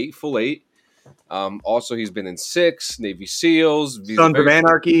from the Hateful Eight. Also, he's been in Six, Navy SEALs, Sons of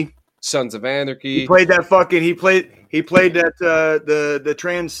Anarchy. Sons of Anarchy. He played that fucking. He played that the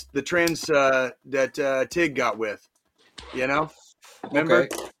trans that Tig got with. You know, remember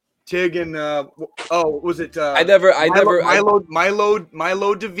Tig and was it? Milo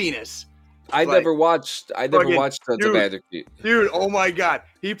Milo DeVenus. I Like, never watched the dude, Bandicoot. Dude, oh my god.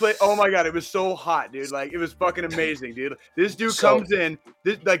 He played oh my god, it was so hot, dude. Like it was fucking amazing, dude. This dude So- comes in,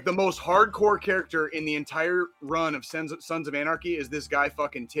 this like the most hardcore character in the entire run of Sons of Anarchy is this guy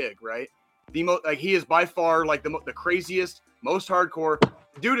fucking Tig, right? The most like he is by far like the craziest, most hardcore.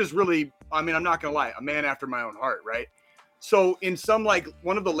 Dude is really, I mean, I'm not gonna lie, a man after my own heart, right? So in some like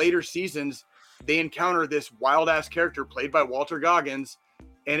one of the later seasons, they encounter this wild ass character played by Walter Goggins,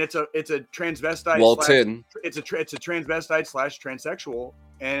 and it's a transvestite. Walton. It's a transvestite / transsexual,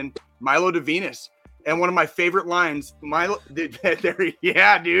 and Milo DeVenus. And one of my favorite lines, Milo,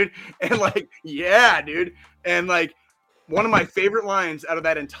 yeah, dude, and like, yeah, dude, and like, one of my favorite lines out of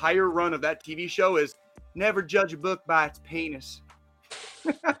that entire run of that TV show is, "Never judge a book by its penis."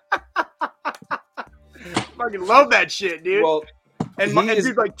 Fucking love that shit, dude. Well, and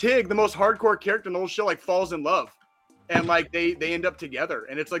dude, like Tig, the most hardcore character in the whole show, like falls in love, and like they end up together,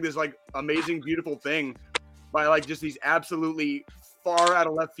 and it's like this like amazing, beautiful thing by like just these absolutely far out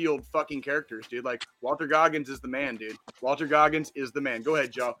of left field fucking characters, dude. Like Walter Goggins is the man, dude. Walter Goggins is the man. Go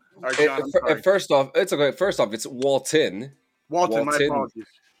ahead, Joe. All right, John. I'm sorry. First off, it's okay. First off, it's Walton. Walton, my apologies.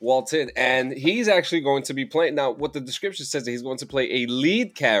 Walton, and he's actually going to be playing now. What the description says, that he's going to play a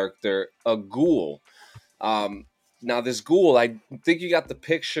lead character, a ghoul. Now this ghoul, I think you got the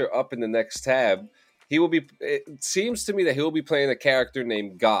picture up in the next tab. He will be. It seems to me that he will be playing a character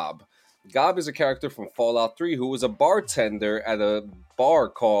named Gob. Gob is a character from Fallout 3 who was a bartender at a bar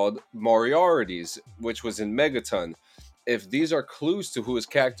called Moriarty's, which was in Megaton. If these are clues to who his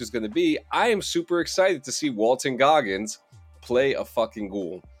character is going to be, I am super excited to see Walton Goggins play a fucking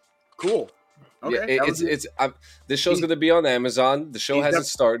ghoul. Cool. Okay. Yeah, this show's going to be on Amazon. The show hasn't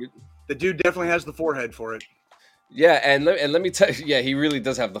started. The dude definitely has the forehead for it. Yeah, and let me tell you, yeah, he really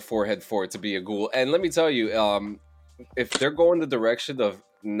does have the forehead for it to be a ghoul. And let me tell you, if they're going the direction of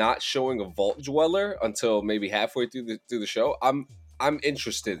not showing a Vault Dweller until maybe halfway through the show, I'm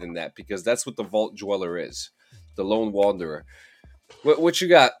interested in that, because that's what the Vault Dweller is, the Lone Wanderer. What you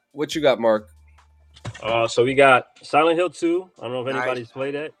got? What you got, Mark? So we got Silent Hill 2. I don't know if anybody's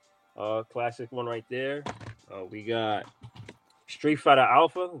played it. Classic one right there. We got Street Fighter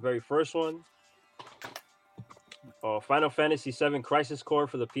Alpha, the very first one. Final Fantasy VII Crisis Core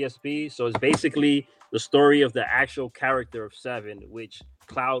for the PSP. So it's basically the story of the actual character of 7, which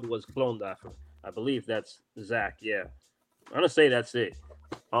Cloud was cloned after. I believe that's Zack. Yeah, I'm gonna say that's it.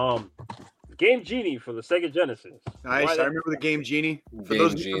 Game Genie for the Sega Genesis. Nice. I remember the Game Genie. For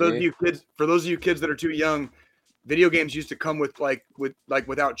those of you kids that are too young, video games used to come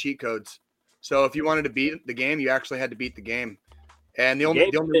without cheat codes. So if you wanted to beat the game, you actually had to beat the game. And the only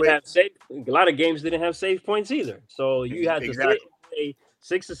way a lot of games didn't have save points either. So you had to play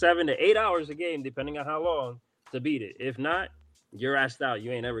 6 to 7 to 8 hours a game, depending on how long, to beat it. If not, you're asked out.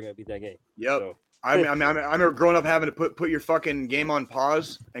 You ain't ever gonna beat that game. Yep. So. I remember growing up having to put your fucking game on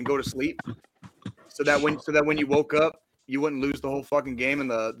pause and go to sleep, so that when you woke up, you wouldn't lose the whole fucking game and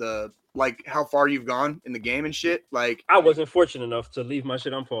the like how far you've gone in the game and shit. Like I wasn't fortunate enough to leave my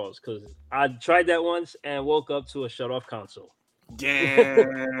shit on pause, because I tried that once and woke up to a shut off console.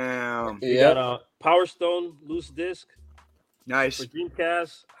 Damn. We got Power Stone Loose Disc. Nice. For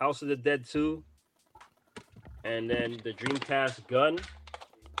Dreamcast, House of the Dead 2. And then the Dreamcast gun.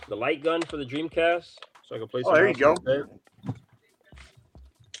 The light gun for the Dreamcast. So I can play some. Oh, there you go.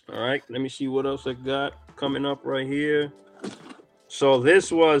 All right, let me see what else I got coming up right here. So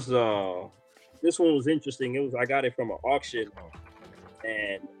this one was interesting. I got it from an auction,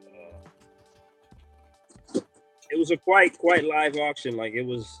 and it was a quite live auction. Like, it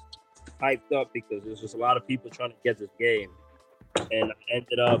was hyped up because there's just a lot of people trying to get this game, and I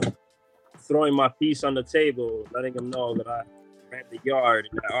ended up throwing my piece on the table, letting them know that I ran the yard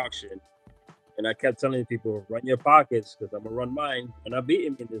in that auction. And I kept telling people, run your pockets, because I'm gonna run mine. And I beat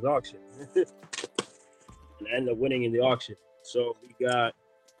him in this auction, and I ended up winning in the auction. So we got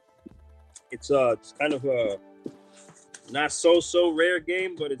it's kind of a not so rare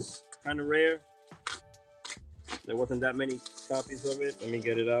game, but it's kind of rare. There wasn't that many copies of it. Let me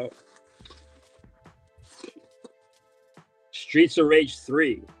get it out. Streets of Rage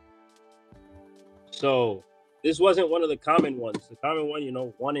 3. So this wasn't one of the common ones. The common one,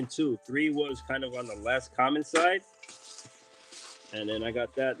 1 and 2. 3 was kind of on the less common side. And then I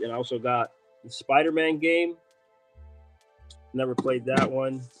got that. And I also got the Spider-Man game. Never played that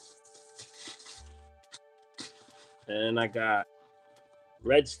one. And I got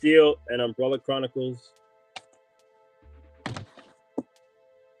Red Steel and Umbrella Chronicles.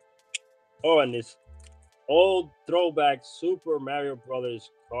 Oh, and this old throwback Super Mario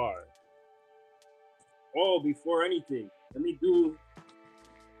Brothers card. Oh, before anything, let me do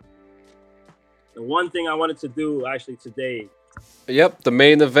the one thing I wanted to do actually today. Yep, the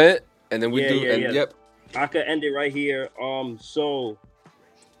main event, and then we Yeah. yep. I could end it right here. So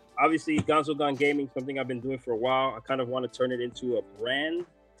obviously, Gonzo Gun Gaming, something I've been doing for a while. I kind of want to turn it into a brand.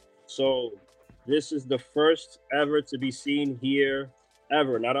 So this is the first ever to be seen here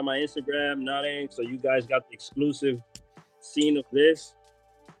ever. Not on my Instagram, nothing. So you guys got the exclusive scene of this.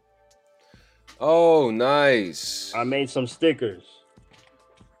 Oh, nice. I made some stickers.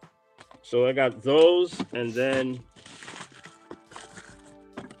 So I got those, and then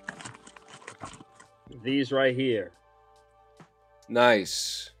these right here.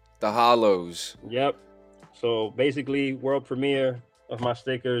 Nice. The hollows. Yep. So basically, world premiere of my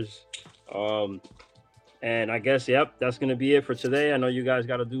stickers. And I guess, yep, that's going to be it for today. I know you guys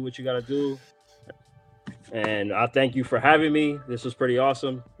got to do what you got to do. And I thank you for having me. This was pretty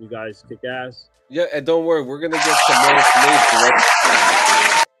awesome. You guys kick ass. Yeah, and don't worry, we're gonna get some more information.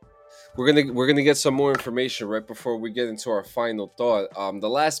 Right? We're gonna get some more information right before we get into our final thought. The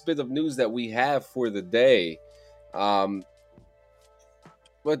last bit of news that we have for the day, NBA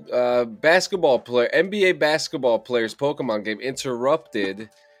basketball players Pokemon game interrupted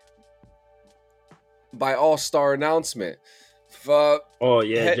by All-Star announcement.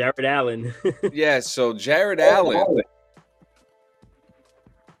 Jared Allen. Yeah, so Jared Allen,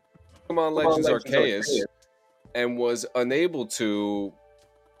 Pokemon Legends Arceus, and was unable to,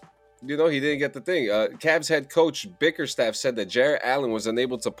 he didn't get the thing. Cavs head coach Bickerstaff said that Jared Allen was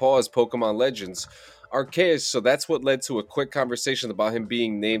unable to pause Pokemon Legends Arceus, so that's what led to a quick conversation about him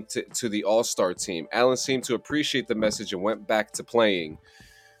being named to the All-Star team. Allen seemed to appreciate the message and went back to playing.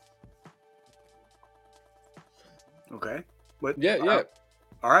 Okay. What? Yeah.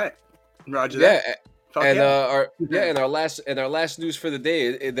 All right. Roger that. And our last news for the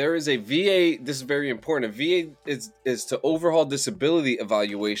day, there is a VA. This is very important. A VA is to overhaul disability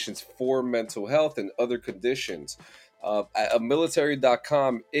evaluations for mental health and other conditions.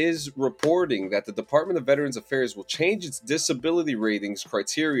 Military.com is reporting that the Department of Veterans Affairs will change its disability ratings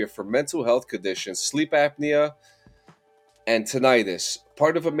criteria for mental health conditions, sleep apnea, and tinnitus,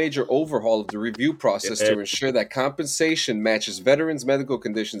 part of a major overhaul of the review process to ensure that compensation matches veterans' medical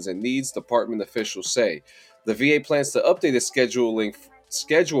conditions and needs, department officials say. The VA plans to update its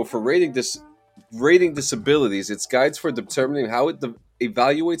schedule for rating disabilities, its guides for determining how it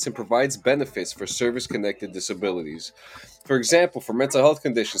evaluates and provides benefits for service-connected disabilities. For example, for mental health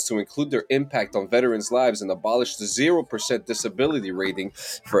conditions, to include their impact on veterans' lives and abolish the 0% disability rating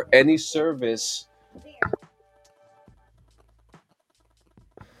for any service.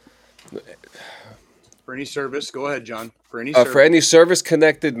 For any service, go ahead, John. For any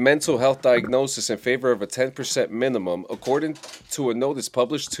service-connected mental health diagnosis in favor of a 10% minimum, according to a notice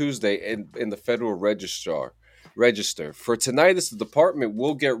published Tuesday in the Federal Register. For tinnitus, the department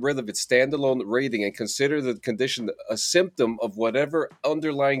will get rid of its standalone rating and consider the condition a symptom of whatever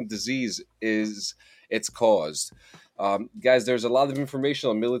underlying disease is it's caused. Guys, there's a lot of information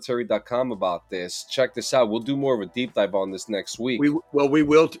on military.com about this. Check this out. We'll do more of a deep dive on this next week. We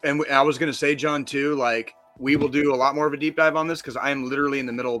will. And I was going to say, John, too, we will do a lot more of a deep dive on this because I am literally in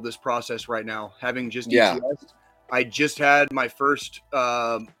the middle of this process right now, having just DTS. I just had my first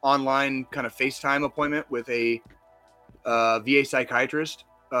online kind of FaceTime appointment with a VA psychiatrist.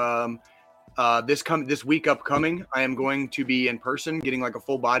 This week upcoming, I am going to be in person getting a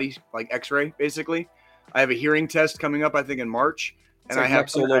full body X-ray, basically. I have a hearing test coming up, I think, in March, and I have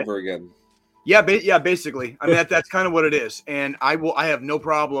all over again. Yeah, basically. I mean, that's kind of what it is, and I have no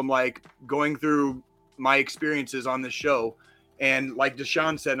problem going through my experiences on this show, and like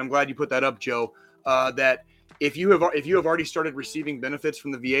Deshaun said, and I'm glad you put that up, Joe. That if you have already started receiving benefits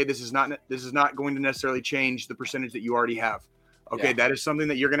from the VA, this is not going to necessarily change the percentage that you already have. Okay, That is something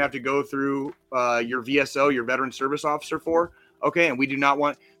that you're going to have to go through your VSO, your Veteran Service Officer, for. Okay, and we do not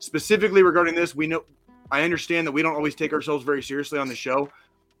want specifically regarding this. I understand that we don't always take ourselves very seriously on the show.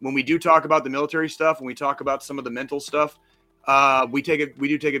 When we do talk about the military stuff, when we talk about some of the mental stuff, we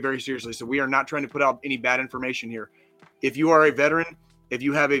do take it very seriously. So we are not trying to put out any bad information here. If you are a veteran, if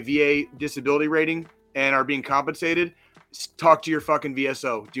you have a VA disability rating and are being compensated, talk to your fucking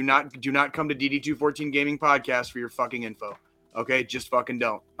VSO. Do not come to DD214 Gaming Podcast for your fucking info. Okay, just fucking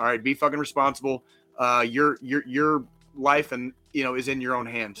don't. All right, be fucking responsible. Your life and is in your own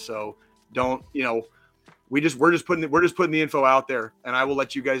hands. So don't we're just putting the info out there, and I will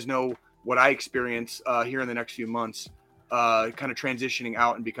let you guys know what I experience here in the next few months, kind of transitioning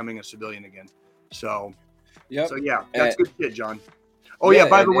out and becoming a civilian again. So, that's good shit, John. Oh yeah,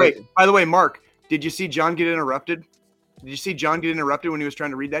 by the way, Mark, did you see John get interrupted? Did you see John get interrupted when he was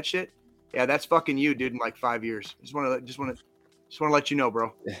trying to read that shit? Yeah, that's fucking you, dude. In 5 years, just want to Just want to let you know,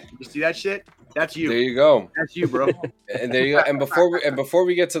 bro. You see that shit? That's you. There you go. That's you, bro. And there you go. And before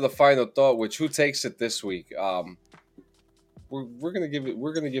we get to the final thought, which who takes it this week? We're gonna give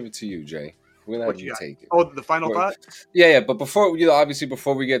it to you, Jay. We're gonna have you take it. Oh, the final thought? Yeah. But before obviously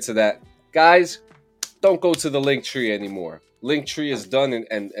before we get to that, guys, don't go to the Linktree anymore. Linktree is done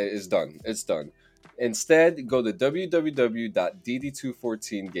and is done. It's done. Instead, go to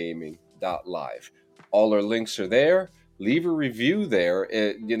www.dd214gaming.live. All our links are there. Leave a review there.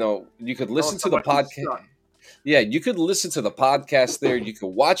 You could listen to the podcast. Yeah, you could listen to the podcast there. You could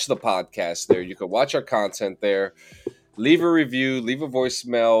watch the podcast there. You could watch our content there. Leave a review. Leave a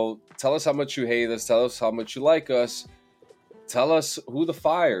voicemail. Tell us how much you hate us. Tell us how much you like us. Tell us who to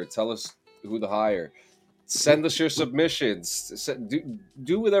fire. Tell us who to hire. Send us your submissions.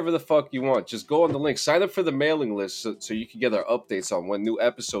 Do whatever the fuck you want. Just go on the link. Sign up for the mailing list so you can get our updates on when new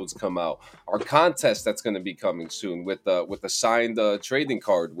episodes come out. Our contest that's going to be coming soon with a signed trading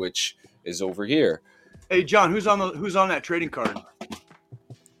card, which is over here. Hey, John, who's on that trading card?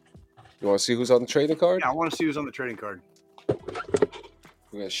 You want to see who's on the trading card? Yeah, I want to see who's on the trading card. We're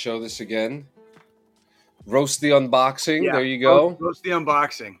going to show this again. Roast the unboxing. Yeah, there you go. Roast the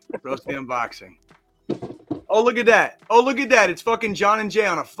unboxing. Roast the unboxing. Oh, look at that. It's fucking John and Jay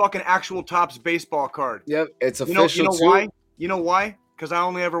on a fucking actual Topps baseball card. Yep, it's official. You know why? You know why? Because I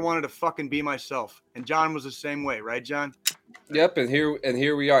only ever wanted to fucking be myself. And John was the same way, right, John? Yep, and here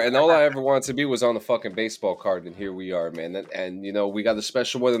we are. And all I ever wanted to be was on the fucking baseball card, and here we are, man. And we got the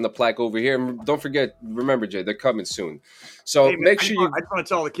special one in the plaque over here. And don't forget, remember, Jay, they're coming soon. So hey, man, make sure I just want to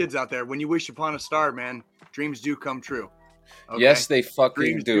tell all the kids out there, when you wish upon a star, man, dreams do come true. Okay? Yes, they fucking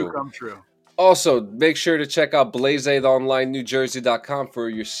dreams do come true. Also, make sure to check out blaze8onlinenewjersey.com for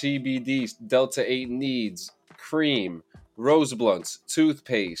your CBD Delta 8 needs, cream, rose blunts,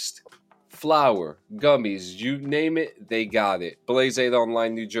 toothpaste, flour, gummies, you name it, they got it.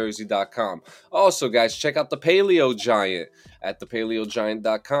 blaze8onlinenewjersey.com. Also, guys, check out the Paleo Giant at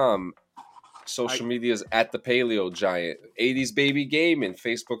thepaleogiant.com. Social media is at the Paleo Giant. 80s Baby Gaming,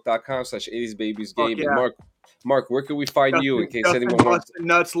 facebook.com/80sbabiesgaming. Yeah. Mark, where can we find you in case anyone wants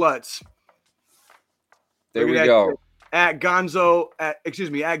Nuts Lutz. There we go. At Gonzo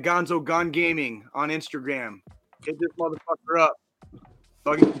Gon Gaming on Instagram. Hit this motherfucker up.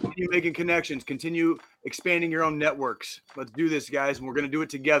 Fucking continue making connections. Continue expanding your own networks. Let's do this, guys, and we're gonna do it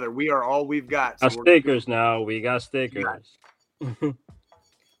together. We are all we've got. So stickers now. We got stickers.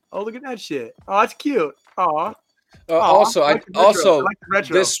 Oh, look at that shit. Oh, that's cute. Oh.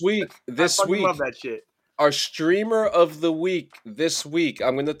 This week, love that shit. Our streamer of the week this week.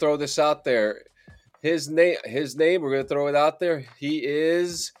 I'm gonna throw this out there. His name, we're going to throw it out there. He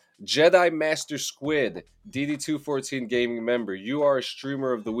is Jedi Master Squid, DD214 gaming member. You are a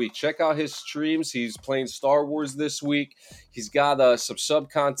streamer of the week. Check out his streams. He's playing Star Wars this week. He's got some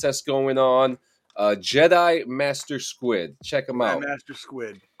sub contests going on. Jedi Master Squid. Check him out. Master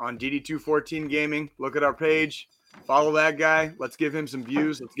Squid on DD214 gaming. Look at our page. Follow that guy. Let's give him some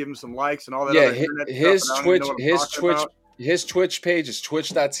views. Let's give him some likes and all that. Yeah, his Twitch page is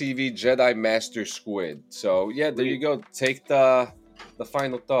twitch.tv Jedi Master Squid. So, yeah, there you go. Take the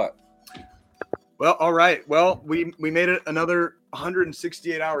final thought. Well, all right. Well, we made it another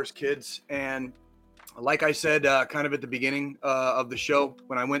 168 hours, kids. And like I said, kind of at the beginning of the show,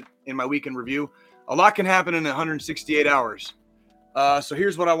 when I went in my weekend review, a lot can happen in 168 hours. So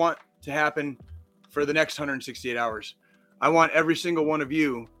here's what I want to happen for the next 168 hours. I want every single one of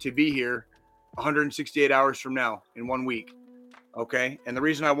you to be here 168 hours from now in 1 week. Okay. And the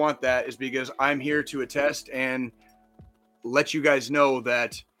reason I want that is because I'm here to attest and let you guys know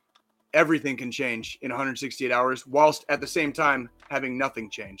that everything can change in 168 hours whilst at the same time having nothing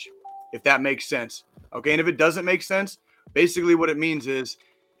change, if that makes sense. Okay. And if it doesn't make sense, basically what it means is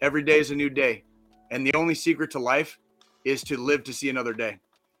every day is a new day. And the only secret to life is to live to see another day.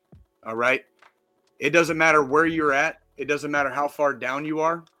 All right. It doesn't matter where you're at. It doesn't matter how far down you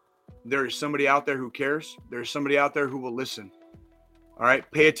are. There is somebody out there who cares. There's somebody out there who will listen. All right.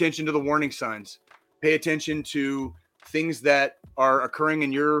 Pay attention to the warning signs. Pay attention to things that are occurring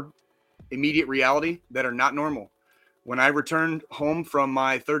in your immediate reality that are not normal. When I returned home from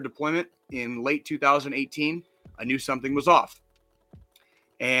my third deployment in late 2018, I knew something was off.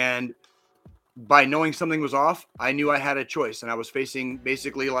 And by knowing something was off, I knew I had a choice, and I was facing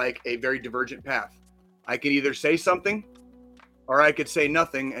basically like a very divergent path. I could either say something or I could say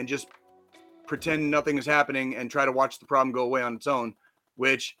nothing and just pretend nothing is happening and try to watch the problem go away on its own,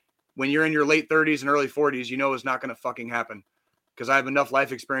 which when you're in your late 30s and early 40s, you know is not going to fucking happen. Because I have enough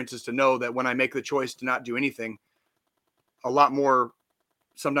life experiences to know that when I make the choice to not do anything, a lot more,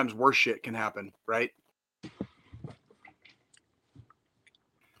 sometimes worse shit can happen, right?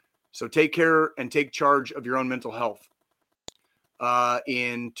 So take care and take charge of your own mental health.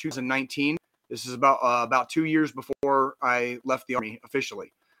 In 2019, this is about 2 years before I left the Army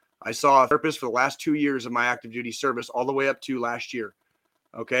officially. I saw a therapist for the last 2 years of my active duty service, all the way up to last year.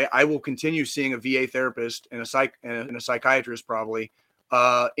 Okay, I will continue seeing a VA therapist and a psychiatrist probably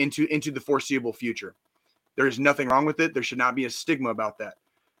into the foreseeable future. There is nothing wrong with it. There should not be a stigma about that.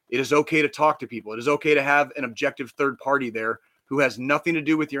 It is okay to talk to people. It is okay to have an objective third party there who has nothing to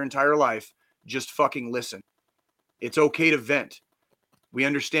do with your entire life. Just fucking listen. It's okay to vent. We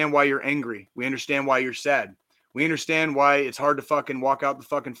understand why you're angry. We understand why you're sad. We understand why it's hard to fucking walk out the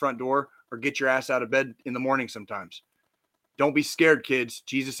fucking front door or get your ass out of bed in the morning sometimes. Don't be scared, kids.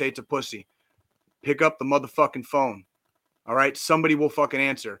 Jesus hates a pussy. Pick up the motherfucking phone. All right? Somebody will fucking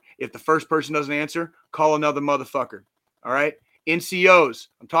answer. If the first person doesn't answer, call another motherfucker. All right? NCOs,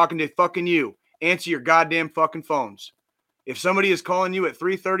 I'm talking to fucking you. Answer your goddamn fucking phones. If somebody is calling you at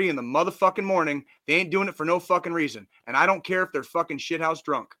 3:30 in the motherfucking morning, they ain't doing it for no fucking reason. And I don't care if they're fucking shithouse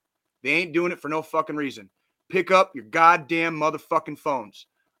drunk. They ain't doing it for no fucking reason. Pick up your goddamn motherfucking phones.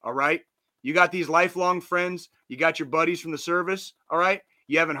 All right? You got these lifelong friends. You got your buddies from the service. All right?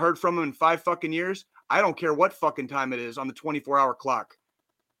 You haven't heard from them in 5 fucking years. I don't care what fucking time it is on the 24-hour clock.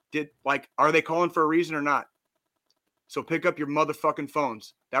 Are they calling for a reason or not? So pick up your motherfucking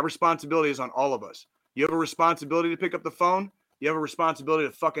phones. That responsibility is on all of us. You have a responsibility to pick up the phone. You have a responsibility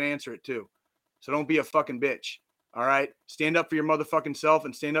to fucking answer it too. So don't be a fucking bitch. All right? Stand up for your motherfucking self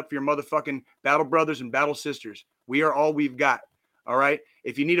and stand up for your motherfucking battle brothers and battle sisters. We are all we've got. All right?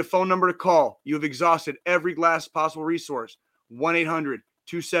 If you need a phone number to call, you have exhausted every last possible resource.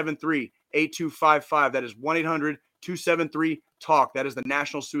 1-800-273-8255. That is 1-800-273-TALK. That is the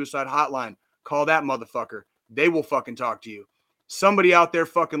National Suicide Hotline. Call that motherfucker. They will fucking talk to you. Somebody out there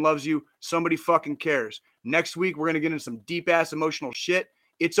fucking loves you. Somebody fucking cares. Next week, we're going to get into some deep-ass emotional shit.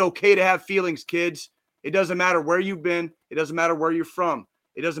 It's okay to have feelings, kids. It doesn't matter where you've been. It doesn't matter where you're from.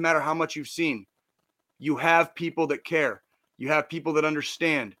 It doesn't matter how much you've seen. You have people that care. You have people that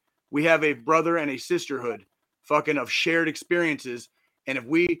understand. We have a brother and a sisterhood fucking of shared experiences. And if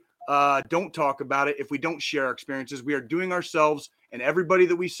we don't talk about it, if we don't share our experiences, we are doing ourselves and everybody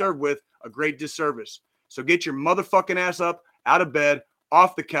that we serve with a great disservice. So get your motherfucking ass up, out of bed,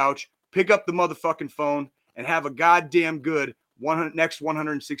 off the couch, pick up the motherfucking phone, and have a goddamn good next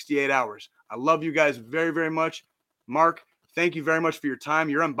 168 hours. I love you guys very, very much. Mark, thank you very much for your time.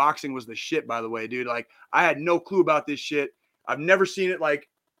 Your unboxing was the shit, by the way, dude. Like, I had no clue about this shit. I've never seen it.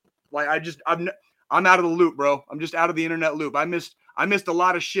 I'm out of the loop, bro. I'm just out of the internet loop. I missed a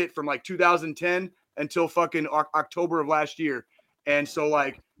lot of shit from like 2010 until fucking October of last year. And so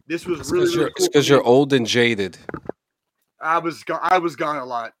like, this was really cool. It's because you're old and jaded. I was gone a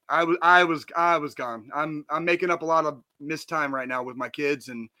lot. I was gone. I'm making up a lot of missed time right now with my kids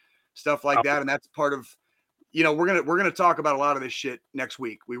and stuff like that. And that's part of, we're gonna talk about a lot of this shit next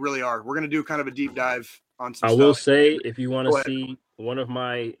week. We really are. We're gonna do kind of a deep dive on some stuff. I will say, if you want to see one of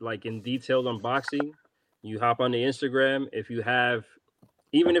my in detailed unboxing, you hop on the Instagram. If you have,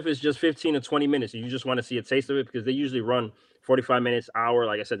 even if it's just 15 or 20 minutes, you just want to see a taste of it, because they usually run 45 minutes, hour.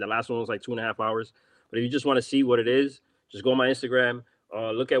 Like I said, the last one was like 2.5 hours. But if you just want to see what it is, just go on my Instagram,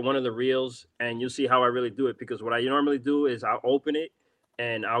 look at one of the reels, and you'll see how I really do it. Because what I normally do is I'll open it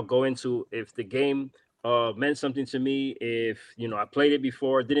and I'll go into if the game meant something to me, if I played it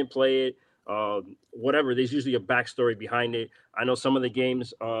before, didn't play it, whatever. There's usually a backstory behind it. I know some of the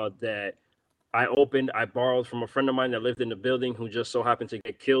games that I opened, I borrowed from a friend of mine that lived in the building who just so happened to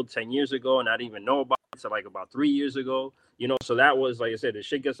get killed 10 years ago, and I didn't even know about it. So like about 3 years ago, so that was, like I said, the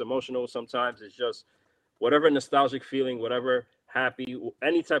shit gets emotional sometimes. It's just whatever nostalgic feeling, whatever happy,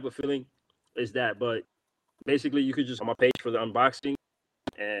 any type of feeling is that. But basically, you could just on my page for the unboxing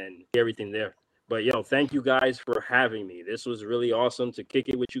and everything there. But thank you guys for having me. This was really awesome to kick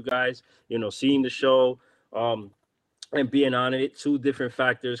it with you guys. Seeing the show and being on it. 2 different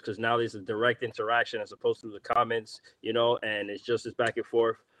factors, because now there's a direct interaction as opposed to the comments. And it's just this back and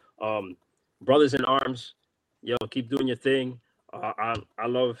forth. Brothers in arms, keep doing your thing. I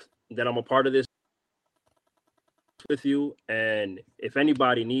love that I'm a part of this with you. And if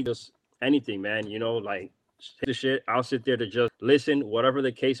anybody needs us anything, man, hit the shit. I'll sit there to just listen, whatever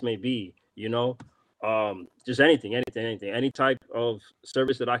the case may be. Just anything, any type of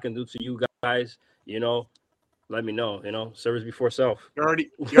service that I can do to you guys, let me know. Service before self. You're already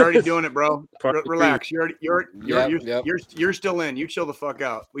doing it, bro. Relax. You're still in. You chill the fuck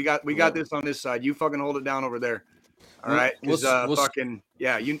out. We got this on this side. You fucking hold it down over there. All right. Because when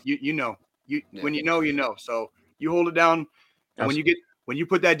you know. So you hold it down, and when when you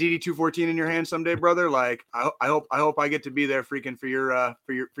put that DD214 in your hand someday, brother, like I hope I get to be there freaking for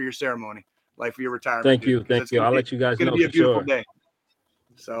your ceremony, like for your retirement. Thank dude, you. I'll let you guys know. It's gonna be a for beautiful sure. day.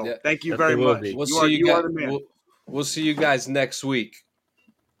 So Yeah. thank you Yes, very it will much. be. We'll You see you are guys. the man. We'll see you guys next week.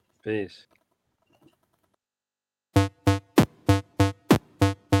 Peace.